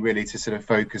 buckets for me really to sort of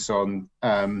focus on.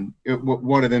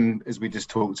 One of them, as we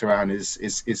just talked around,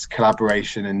 is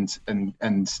collaboration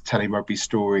and telling rugby's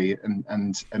story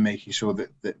and making sure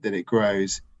that it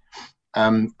grows.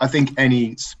 I think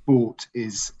any sport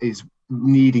is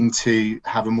needing to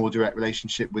have a more direct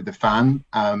relationship with the fan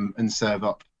and serve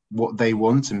up what they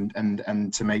want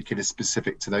and to make it as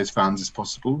specific to those fans as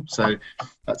possible. So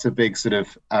that's a big sort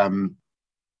of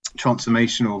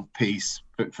transformational piece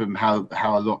from how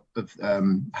a lot of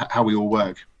how we all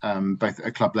work, both at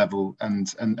a club level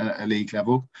and at a league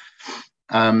level.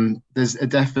 There's a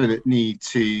definite need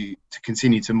to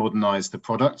continue to modernise the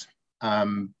product,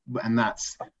 and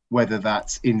that's whether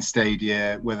that's in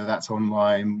stadia, whether that's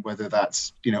online, whether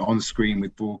that's on screen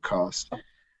with broadcast,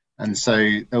 and so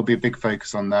there'll be a big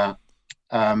focus on that.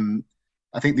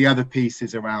 I think the other piece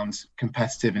is around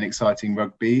competitive and exciting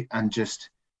rugby, and just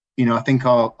I think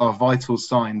our vital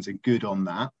signs are good on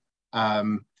that,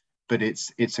 but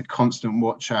it's a constant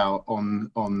watch out on,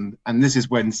 and this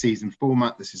is when season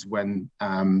format, this is when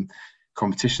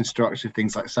competition structure,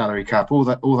 things like salary cap, all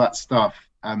that stuff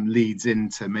leads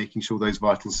into making sure those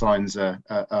vital signs are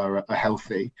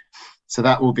healthy. So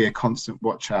that will be a constant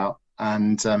watch out,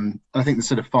 and I think the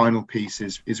sort of final piece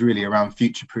is really around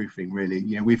future proofing.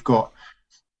 Really, we've got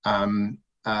to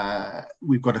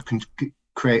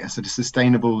create a sort of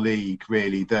sustainable league,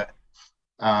 really, that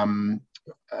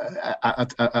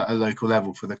at a local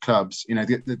level for the clubs.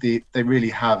 They really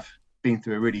have been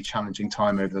through a really challenging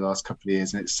time over the last couple of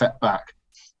years, and it's set back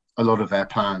a lot of their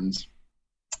plans.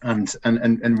 And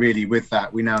really, with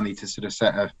that, we now need to sort of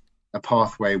set a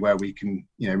pathway where we can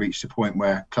reach the point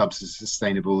where clubs are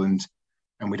sustainable and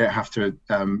we don't have to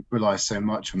rely so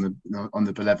much on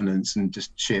the benevolence and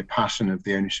just sheer passion of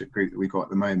the ownership group that we've got at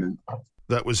the moment.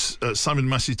 That was Simon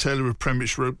Massey-Taylor of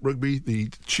Premiership Rugby, the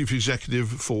Chief Executive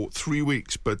for 3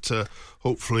 weeks, but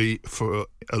hopefully for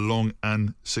a long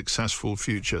and successful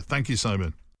future. Thank you,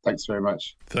 Simon. Thanks very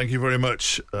much. Thank you very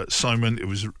much, Simon. It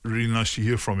was really nice to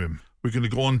hear from him. We're going to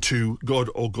go on to God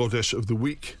or Goddess of the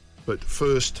Week, but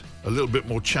first, a little bit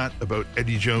more chat about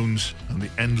Eddie Jones and the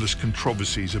endless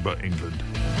controversies about England.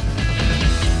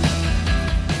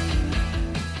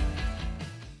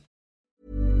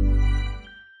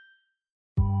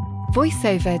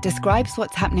 VoiceOver describes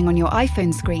what's happening on your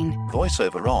iPhone screen.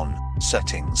 VoiceOver on,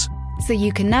 settings. So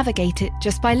you can navigate it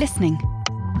just by listening.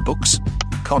 Books,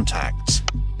 contacts,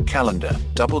 calendar,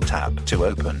 double tap to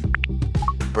open.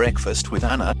 Breakfast with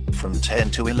Anna from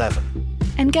 10 to 11.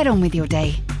 And get on with your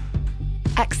day.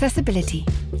 Accessibility.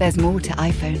 There's more to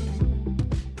iPhone.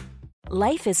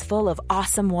 Life is full of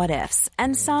awesome what-ifs,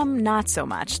 and some not so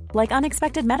much, like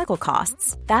unexpected medical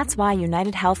costs. That's why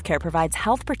United Healthcare provides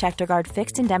Health Protector Guard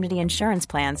fixed indemnity insurance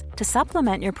plans to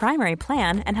supplement your primary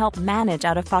plan and help manage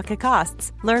out-of-pocket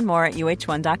costs. Learn more at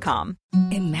uh1.com.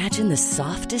 Imagine the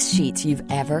softest sheets you've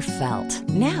ever felt.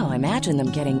 Now imagine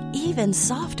them getting even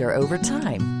softer over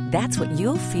time. That's what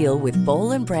you'll feel with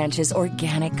Boll & Branch's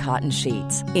organic cotton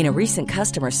sheets. In a recent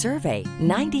customer survey,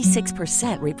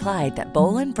 96% replied that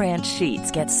Boll & Branch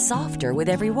sheets get softer with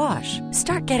every wash.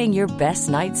 Start getting your best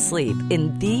night's sleep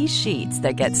in these sheets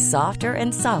that get softer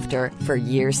and softer for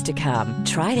years to come.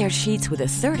 Try their sheets with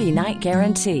a 30-night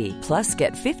guarantee. Plus,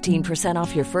 get 15%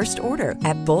 off your first order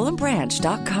at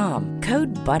bollandbranch.com.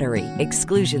 Code BUTTERY.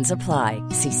 Exclusions apply.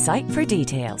 See site for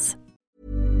details.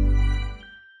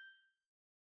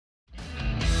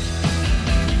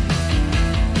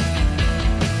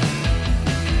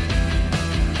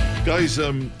 Guys,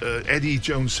 Eddie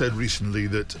Jones said recently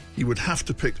that he would have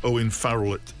to pick Owen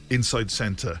Farrell at inside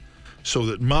centre so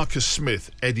that Marcus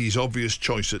Smith, Eddie's obvious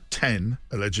choice at 10,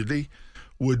 allegedly,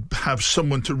 would have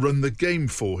someone to run the game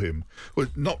for him. Well,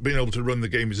 not being able to run the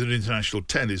game as an international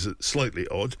 10 is slightly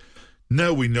odd.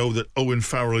 Now we know that Owen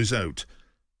Farrell is out.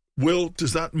 Will,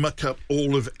 does that muck up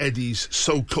all of Eddie's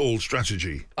so-called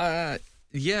strategy?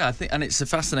 Yeah, I think, and it's a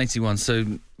fascinating one. So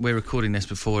we're recording this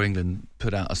before England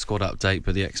put out a squad update,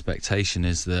 but the expectation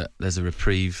is that there's a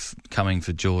reprieve coming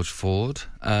for George Ford.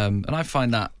 And I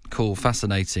find that call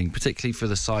fascinating, particularly for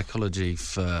the psychology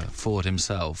for Ford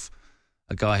himself,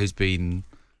 a guy who's been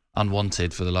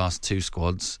unwanted for the last two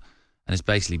squads and is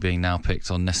basically being now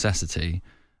picked on necessity.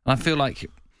 And I feel like,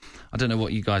 I don't know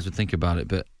what you guys would think about it,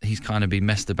 but he's kind of been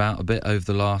messed about a bit over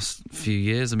the last few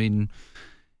years. I mean,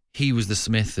 he was the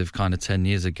Smith of kind of 10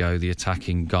 years ago, the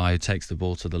attacking guy who takes the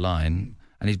ball to the line,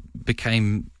 and he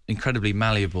became incredibly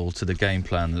malleable to the game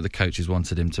plan that the coaches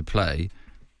wanted him to play,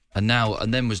 and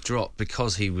then was dropped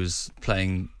because he was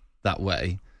playing that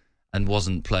way and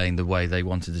wasn't playing the way they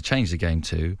wanted to change the game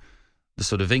to. The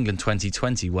sort of England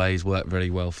 2020 ways worked very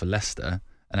well for Leicester,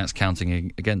 and that's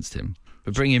counting against him.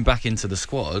 But bringing him back into the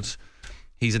squad,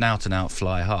 he's an out-and-out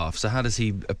fly half. So how does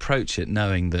he approach it,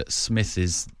 knowing that Smith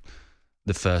is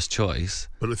the first choice?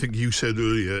 But I think you said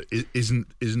earlier, isn't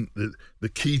the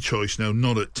key choice now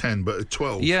not at 10 but at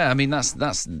 12? Yeah, I mean that's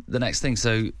the next thing.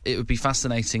 So it would be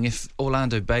fascinating if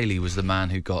Orlando Bailey was the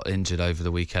man who got injured over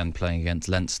the weekend playing against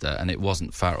Leinster and it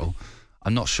wasn't Farrell.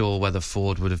 I'm not sure whether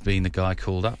Ford would have been the guy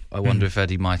called up. I wonder if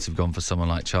Eddie might have gone for someone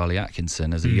like Charlie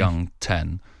Atkinson as a young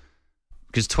 10.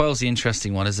 Because 12's the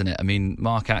interesting one, isn't it? I mean,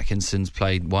 Mark Atkinson's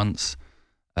played once.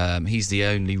 He's the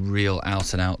only real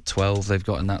out-and-out 12 they've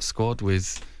got in that squad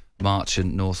with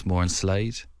Marchant, Northmore and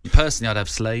Slade. Personally, I'd have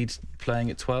Slade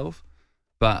playing at 12,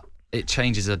 but it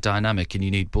changes the dynamic and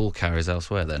you need ball carriers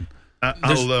elsewhere then.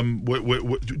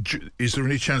 Is there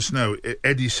any chance now?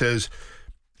 Eddie says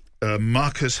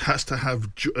Marcus has to have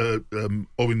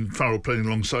Owen Farrell playing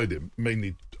alongside him,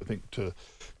 mainly, I think, to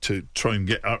try and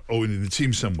get Owen in the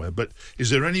team somewhere. But is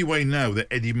there any way now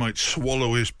that Eddie might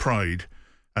swallow his pride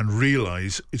and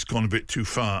realise it's gone a bit too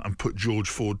far and put George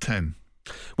Ford 10?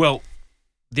 Well,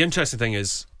 the interesting thing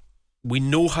is we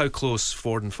know how close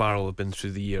Ford and Farrell have been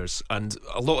through the years, and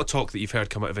a lot of talk that you've heard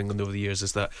come out of England over the years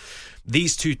is that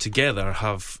these two together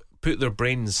have put their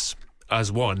brains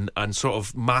as one and sort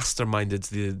of masterminded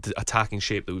the attacking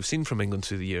shape that we've seen from England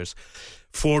through the years.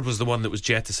 Ford was the one that was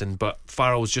jettisoned, but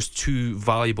Farrell was just too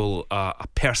valuable a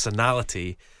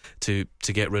personality to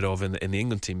get rid of in the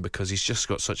England team, because he's just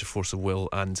got such a force of will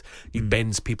and he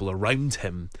bends people around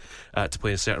him to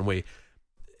play in a certain way.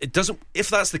 It doesn't. If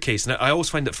that's the case, and I always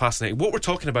find it fascinating, what we're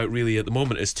talking about really at the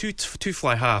moment is two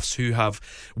fly halves who have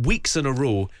weeks in a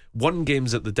row won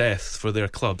games at the death for their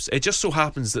clubs. It just so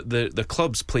happens that the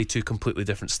clubs play two completely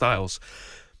different styles.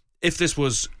 If this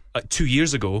was 2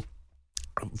 years ago,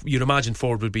 you'd imagine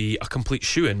Ford would be a complete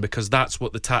shoo-in, because that's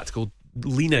what the tactical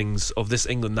leanings of this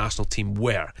England national team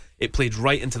were. It played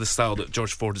right into the style that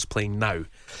George Ford is playing now.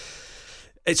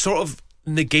 It sort of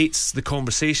negates the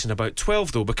conversation about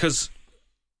 12 though, because,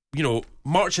 you know,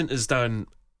 Marchant is down.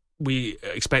 We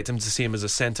expect him to see him as a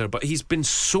centre, but he's been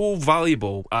so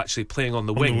valuable actually playing on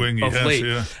the wing of late.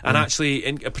 Yeah. And actually,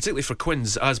 particularly for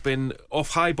Quins, has been off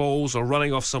high balls or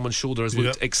running off someone's shoulder, has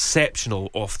looked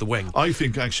exceptional off the wing. I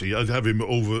think actually I'd have him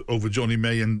over Johnny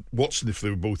May and Watson if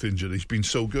they were both injured. He's been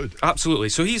so good. Absolutely.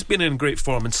 So he's been in great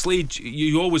form. And Slade,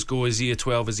 you always go, is he a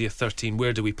 12, is he a 13?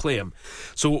 Where do we play him?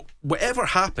 So whatever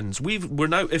happens, we're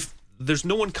now, if there's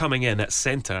no one coming in at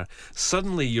centre,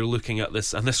 suddenly you're looking at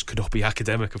this, and this could all be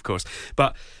academic of course,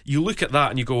 but you look at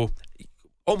that and you go,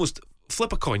 almost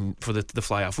flip a coin for the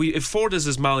fly half. If Ford is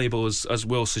as malleable as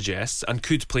Will suggests and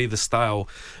could play the style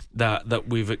that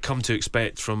we've come to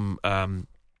expect from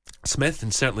Smith,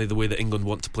 and certainly the way that England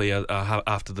want to play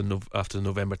after the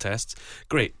November tests,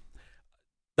 great.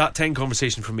 That 10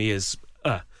 conversation for me is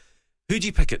who do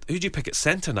you pick at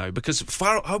centre now? Because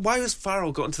why has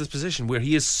Farrell got into this position where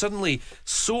he is suddenly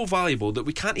so valuable that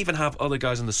we can't even have other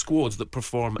guys in the squad that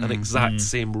perform an exact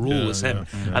same role as him?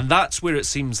 And that's where it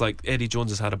seems like Eddie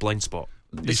Jones has had a blind spot.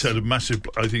 He's had a massive.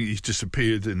 I think he's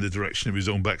disappeared in the direction of his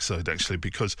own backside, actually,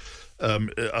 because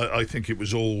I think it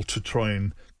was all to try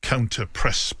and counter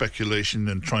press speculation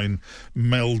and try and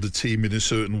meld the team in a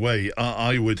certain way.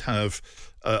 I would have.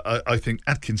 I think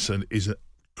Atkinson is a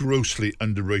grossly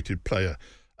underrated player,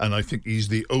 and I think he's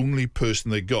the only person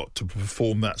they got to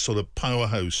perform that sort of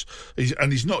powerhouse.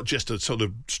 He's not just a sort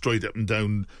of straight up and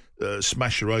down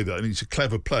smasher either, and he's a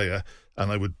clever player,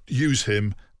 and I would use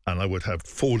him, and I would have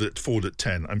Ford at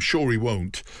 10. I'm sure he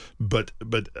won't, but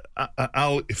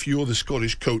Al, if you're the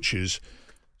Scottish coaches,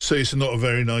 say it's not a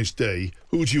very nice day,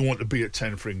 who do you want to be at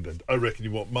 10 for England? I reckon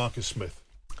you want Marcus Smith.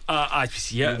 You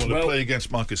want to play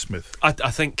against Marcus Smith. I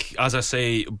think, as I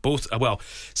say, both. Well,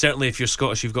 certainly if you're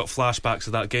Scottish, you've got flashbacks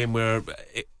of that game where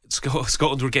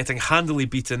Scotland were getting handily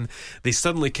beaten. They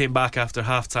suddenly came back after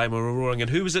half-time and were roaring. And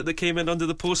who was it that came in under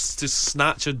the posts to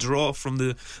snatch a draw from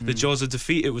the jaws of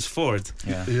defeat? It was Ford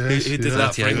who did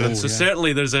that for England. So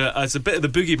certainly there's a bit of the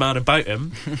boogeyman about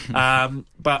him.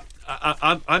 But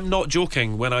I'm not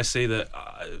joking when I say that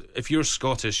if you're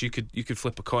Scottish, you could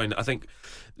flip a coin. I think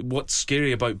what's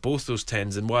scary about both those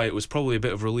 10s, and why it was probably a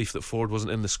bit of relief that Ford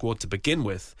wasn't in the squad to begin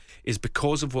with, is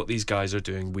because of what these guys are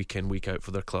doing week in, week out for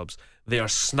their clubs. They are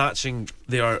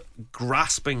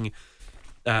grasping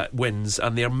wins,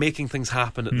 and they are making things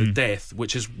happen at the death,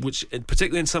 which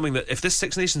particularly in something that, if this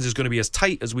Six Nations is going to be as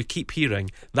tight as we keep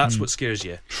hearing, that's what scares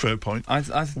you. Fair point.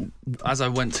 As I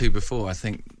went to before, I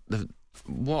think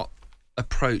what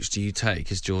approach do you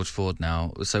take as George Ford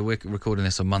now? So we're recording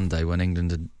this on Monday when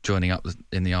England are joining up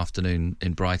in the afternoon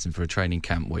in Brighton for a training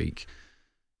camp week.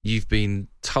 You've been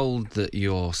told that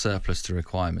you're surplus to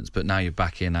requirements, but now you're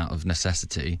back in out of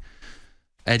necessity.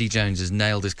 Eddie Jones has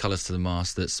nailed his colours to the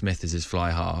mast that Smith is his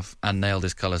fly half, and nailed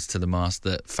his colours to the mast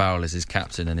that Farrell is his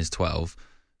captain and his 12.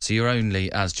 So you're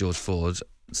only, as George Ford,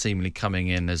 seemingly coming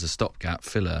in as a stopgap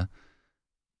filler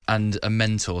and a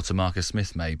mentor to Marcus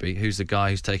Smith, maybe, who's the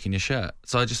guy who's taking your shirt.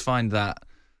 So I just find that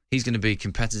he's going to be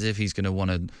competitive. He's going to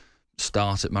want to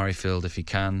start at Murrayfield if he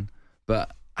can.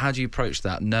 But how do you approach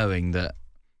that, knowing that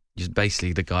you're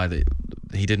basically the guy that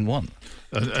he didn't want?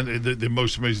 And the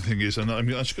most amazing thing is, and I'm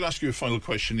just going to ask you a final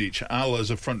question each. Al,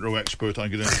 as a front row expert,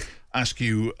 I'm going to ask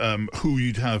you who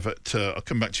you'd have at. I'll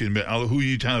come back to you in a minute. Al, who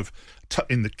you'd have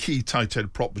in the key tight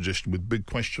head prop position with big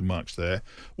question marks there.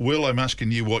 Will, I'm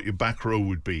asking you what your back row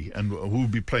would be and who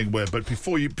would be playing where. But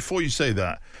before you say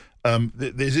that,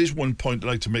 there is one point I'd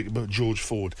like to make about George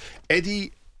Ford.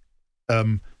 Eddie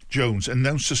Jones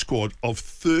announced a squad of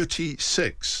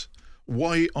 36.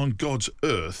 Why on God's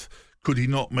earth could he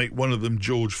not make one of them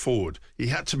George Ford? He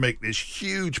had to make this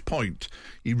huge point.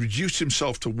 He reduced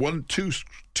himself to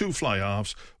two fly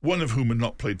halves, one of whom had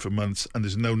not played for months and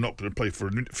is now not going to play for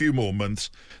a few more months.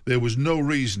 There was no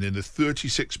reason in the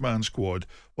 36-man squad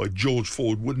why George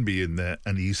Ford wouldn't be in there,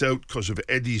 and he's out because of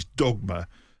Eddie's dogma,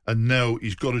 and now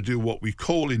he's got to do what we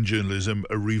call in journalism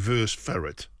a reverse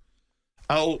ferret.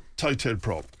 Al, tight head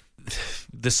prop.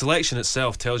 The selection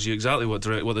itself tells you exactly what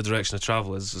the direction of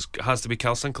travel is. It has to be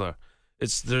Cal Sinclair.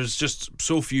 There's just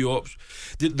so few options.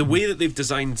 The way that they've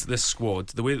designed this squad,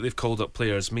 the way that they've called up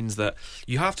players, means that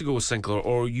you have to go with Sinclair,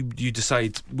 or you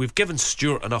decide, we've given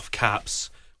Stewart enough caps,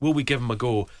 will we give him a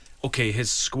go? Okay, his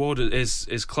squad,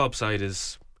 his club side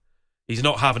he's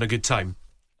not having a good time.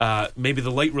 Maybe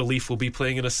the light relief will be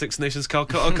playing in a Six Nations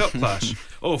Calcutta Cup clash.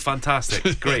 Oh,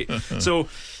 fantastic, great. So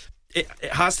it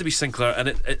has to be Sinclair,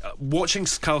 and watching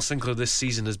Cal Sinclair this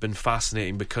season has been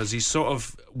fascinating, because he's sort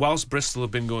of, whilst Bristol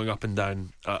have been going up and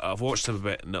down, I've watched him a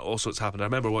bit, and all sorts happened. I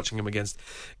remember watching him against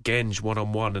Genge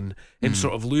one-on-one, and him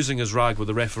sort of losing his rag with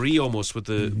the referee almost, with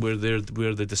where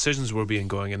the decisions were being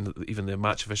going, and even the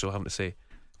match official having to say,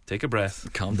 take a breath,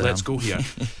 calm down, let's go here.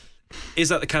 Is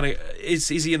that the kind of, is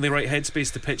he in the right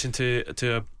headspace to pitch into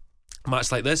a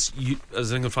match like this? You,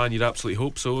 as an England fan, you'd absolutely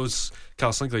hope so. As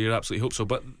Cal Sinclair, you'd absolutely hope so.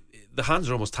 But the hands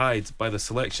are almost tied by the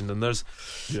selection, and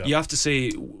you have to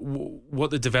say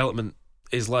what the development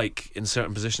is like in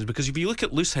certain positions, because if you look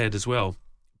at Loosehead as well,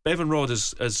 Bevan Rodd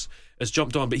has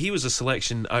jumped on, but he was a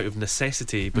selection out of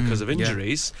necessity because of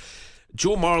injuries.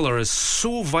 Joe Marler is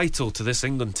so vital to this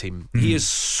England team. He is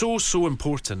so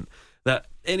important that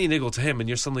any niggle to him and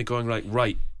you're suddenly going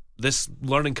right, this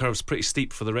learning curve's pretty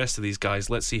steep for the rest of these guys.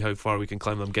 Let's see how far we can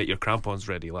climb them. Get your crampons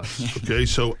ready, lads. Okay,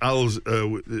 so Al's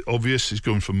obvious. He's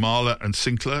going for Marler and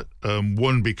Sinclair.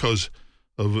 One because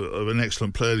of an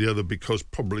excellent player, the other because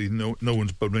probably no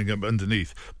one's bubbling up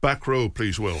underneath. Back row,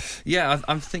 please, Will. Yeah,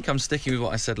 I think I'm sticking with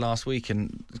what I said last week.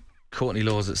 And Courtney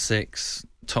Lawes at 6,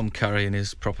 Tom Curry in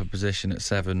his proper position at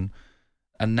 7.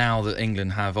 And now that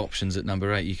England have options at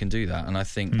number 8, you can do that. And I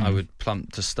think I would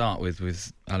plump to start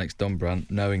with Alex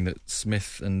Dombrandt, knowing that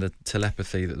Smith and the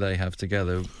telepathy that they have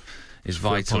together is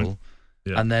vital.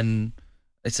 Yeah. And then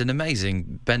it's an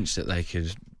amazing bench that they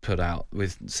could put out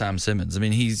with Sam Simmonds. I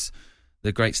mean,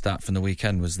 the great stat from the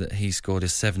weekend was that he scored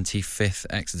his 75th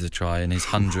Exeter try in his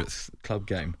 100th club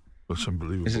game. That's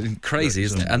unbelievable. It's crazy,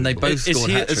 isn't it? And they both scored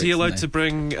hat-tricks. Is he allowed to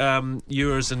bring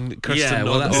Ewers and Kirsten?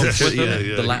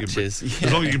 The latches.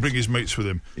 As long as he can bring his mates with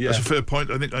him. Yeah. That's a fair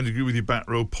point. I think I'd agree with you, back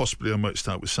row. Possibly I might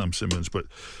start with Sam Simmonds. But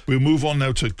we'll move on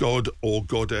now to God or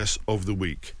Goddess of the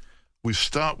Week. We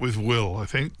start with Will, I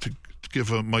think, to give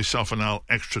myself and Al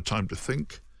extra time to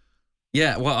think.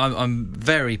 Yeah, well, I'm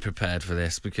very prepared for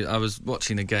this because I was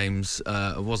watching the games.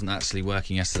 I wasn't actually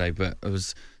working yesterday, but I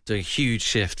was doing a huge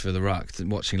shift for the ruck,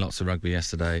 watching lots of rugby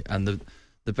yesterday. And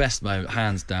the best moment,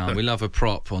 hands down, we love a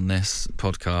prop on this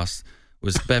podcast,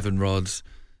 was Bevan Rod's,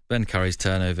 Ben Curry's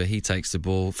turnover. He takes the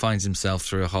ball, finds himself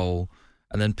through a hole,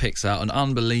 and then picks out an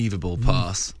unbelievable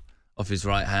pass off his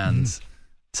right hand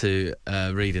to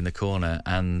Reed in the corner,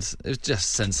 and it was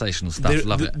just sensational stuff.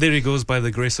 Love it. There he goes, by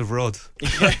the grace of Rod.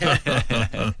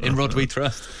 In Rod we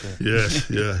trust. Yes,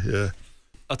 yeah.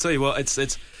 I'll tell you what,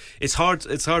 it's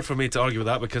hard for me to argue with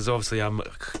that because obviously I'm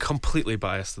completely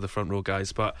biased to the front row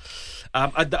guys, but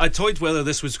I toyed whether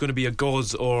this was going to be a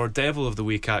God or Devil of the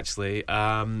Week, actually,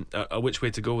 which way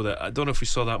to go with it. I don't know if we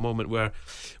saw that moment where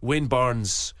Wayne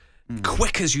Barnes,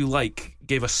 quick as you like,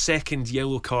 gave a second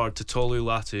yellow card to Tolu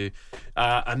Latu,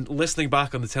 and listening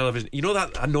back on the television, you know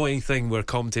that annoying thing where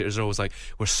commentators are always like,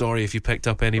 we're sorry if you picked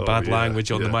up any bad language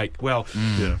on the mic. Well,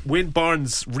 Wayne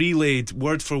Barnes relayed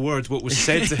word for word what was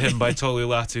said to him by Tolu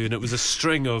Latu, and it was a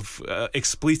string of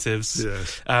expletives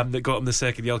that got him the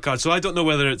second yellow card. So I don't know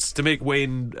whether it's to make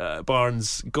Wayne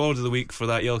Barnes God of the Week for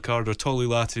that yellow card or Tolu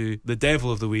Latu the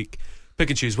Devil of the Week. Pick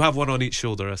and choose. We'll have one on each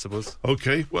shoulder, I suppose.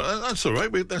 Okay, well, that's all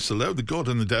right. That's allowed, the God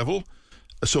and the Devil.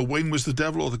 So Wayne was the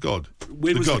Devil or the God?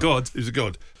 Wayne was the God. He was the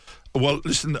God. Well,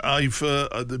 listen, I've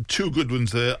the two good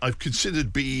ones there. I've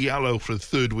considered B.E. Allo for the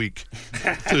third week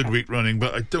running,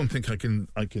 but I don't think I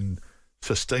can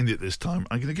sustain it this time.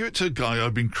 I'm going to give it to a guy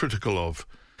I've been critical of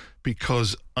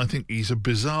because I think he's a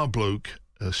bizarre bloke,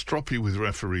 stroppy with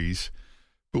referees,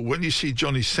 but when you see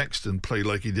Johnny Sexton play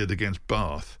like he did against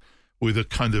Bath, with a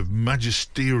kind of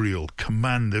magisterial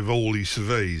command of all he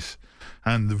surveys,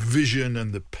 and the vision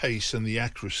and the pace and the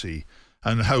accuracy,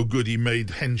 and how good he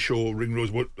made Henshaw, Ringrose.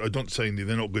 What I don't say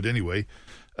they're not good anyway.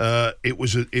 It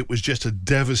was just a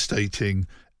devastating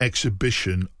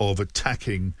exhibition of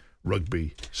attacking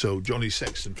rugby. So Johnny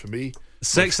Sexton for me.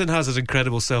 Sexton has an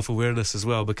incredible self-awareness as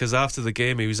well, because after the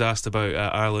game he was asked about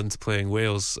Ireland playing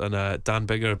Wales and Dan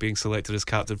Biggar being selected as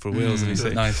captain for Wales, and he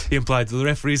said, he implied the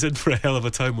referee's in for a hell of a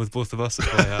time with both of us.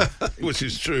 Which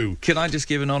is true. Can I just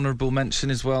give an honourable mention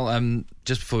as well?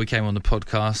 Just before we came on the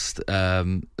podcast,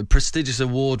 a prestigious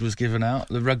award was given out,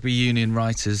 the Rugby Union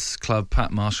Writers Club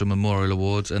Pat Marshall Memorial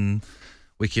Award, and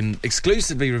we can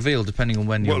exclusively reveal, depending on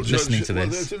when you're listening to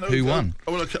this, who won.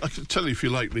 Well, I can tell you if you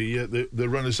like the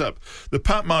runners-up. The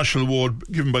Pat Marshall Award,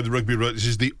 given by the Rugby Writers,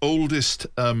 is the oldest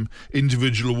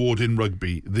individual award in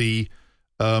rugby. The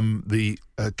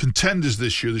contenders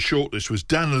this year, the shortlist, was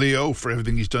Dan Leo for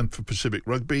everything he's done for Pacific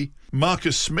Rugby,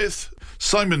 Marcus Smith,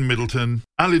 Simon Middleton,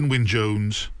 Alan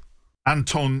Wynne-Jones,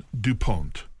 Anton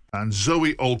Dupont, and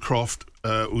Zoe Aldcroft,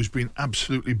 who's been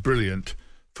absolutely brilliant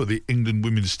for the England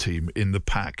women's team in the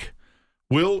pack.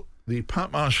 Will, the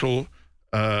Pat Marshall,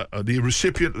 the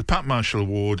recipient of the Pat Marshall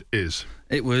Award is?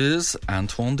 It was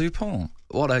Antoine Dupont.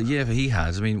 What a year he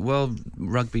has. I mean, World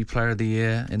Rugby Player of the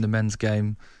Year in the men's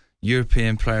game,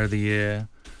 European Player of the Year,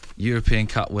 European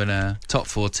Cup winner, top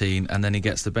 14, and then he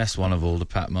gets the best one of all, the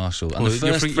Pat Marshall. And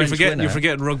you're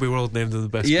forgetting Rugby World named him the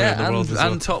best player in the world as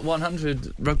well. And top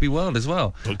 100 Rugby World as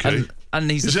well. Okay. And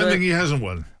he's is there anything he hasn't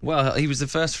won? Well, he was the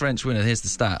first French winner, here's the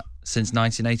stat, since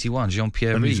 1981,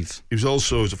 Jean-Pierre Rive. He was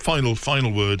also, as a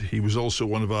final word, he was also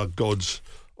one of our gods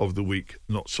of the week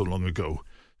not so long ago.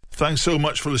 Thanks so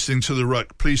much for listening to The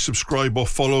Ruck. Please subscribe or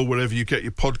follow wherever you get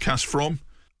your podcast from.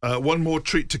 One more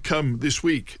treat to come this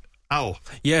week. Al.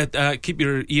 Yeah, keep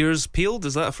your ears peeled.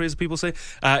 Is that a phrase people say?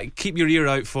 Keep your ear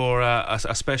out for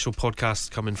a special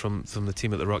podcast coming from the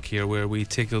team at the Rock here, where we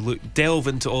take a look, delve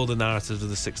into all the narratives of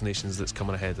the Six Nations that's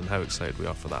coming ahead, and how excited we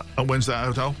are for that. And when's that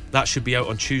out, Al? That should be out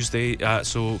on Tuesday,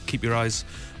 so keep your eyes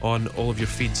on all of your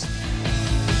feeds.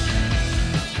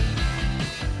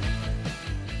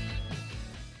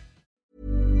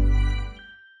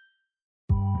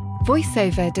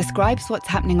 VoiceOver describes what's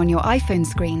happening on your iPhone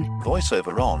screen,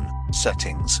 VoiceOver on,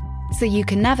 settings, so you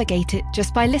can navigate it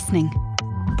just by listening.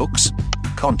 books,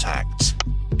 contacts,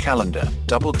 calendar,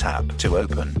 double tap to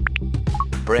open.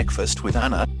 Breakfast with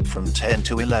Anna from 10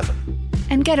 to 11.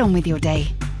 And get on with your day.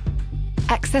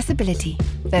 Accessibility.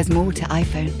 There's more to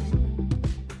iPhone.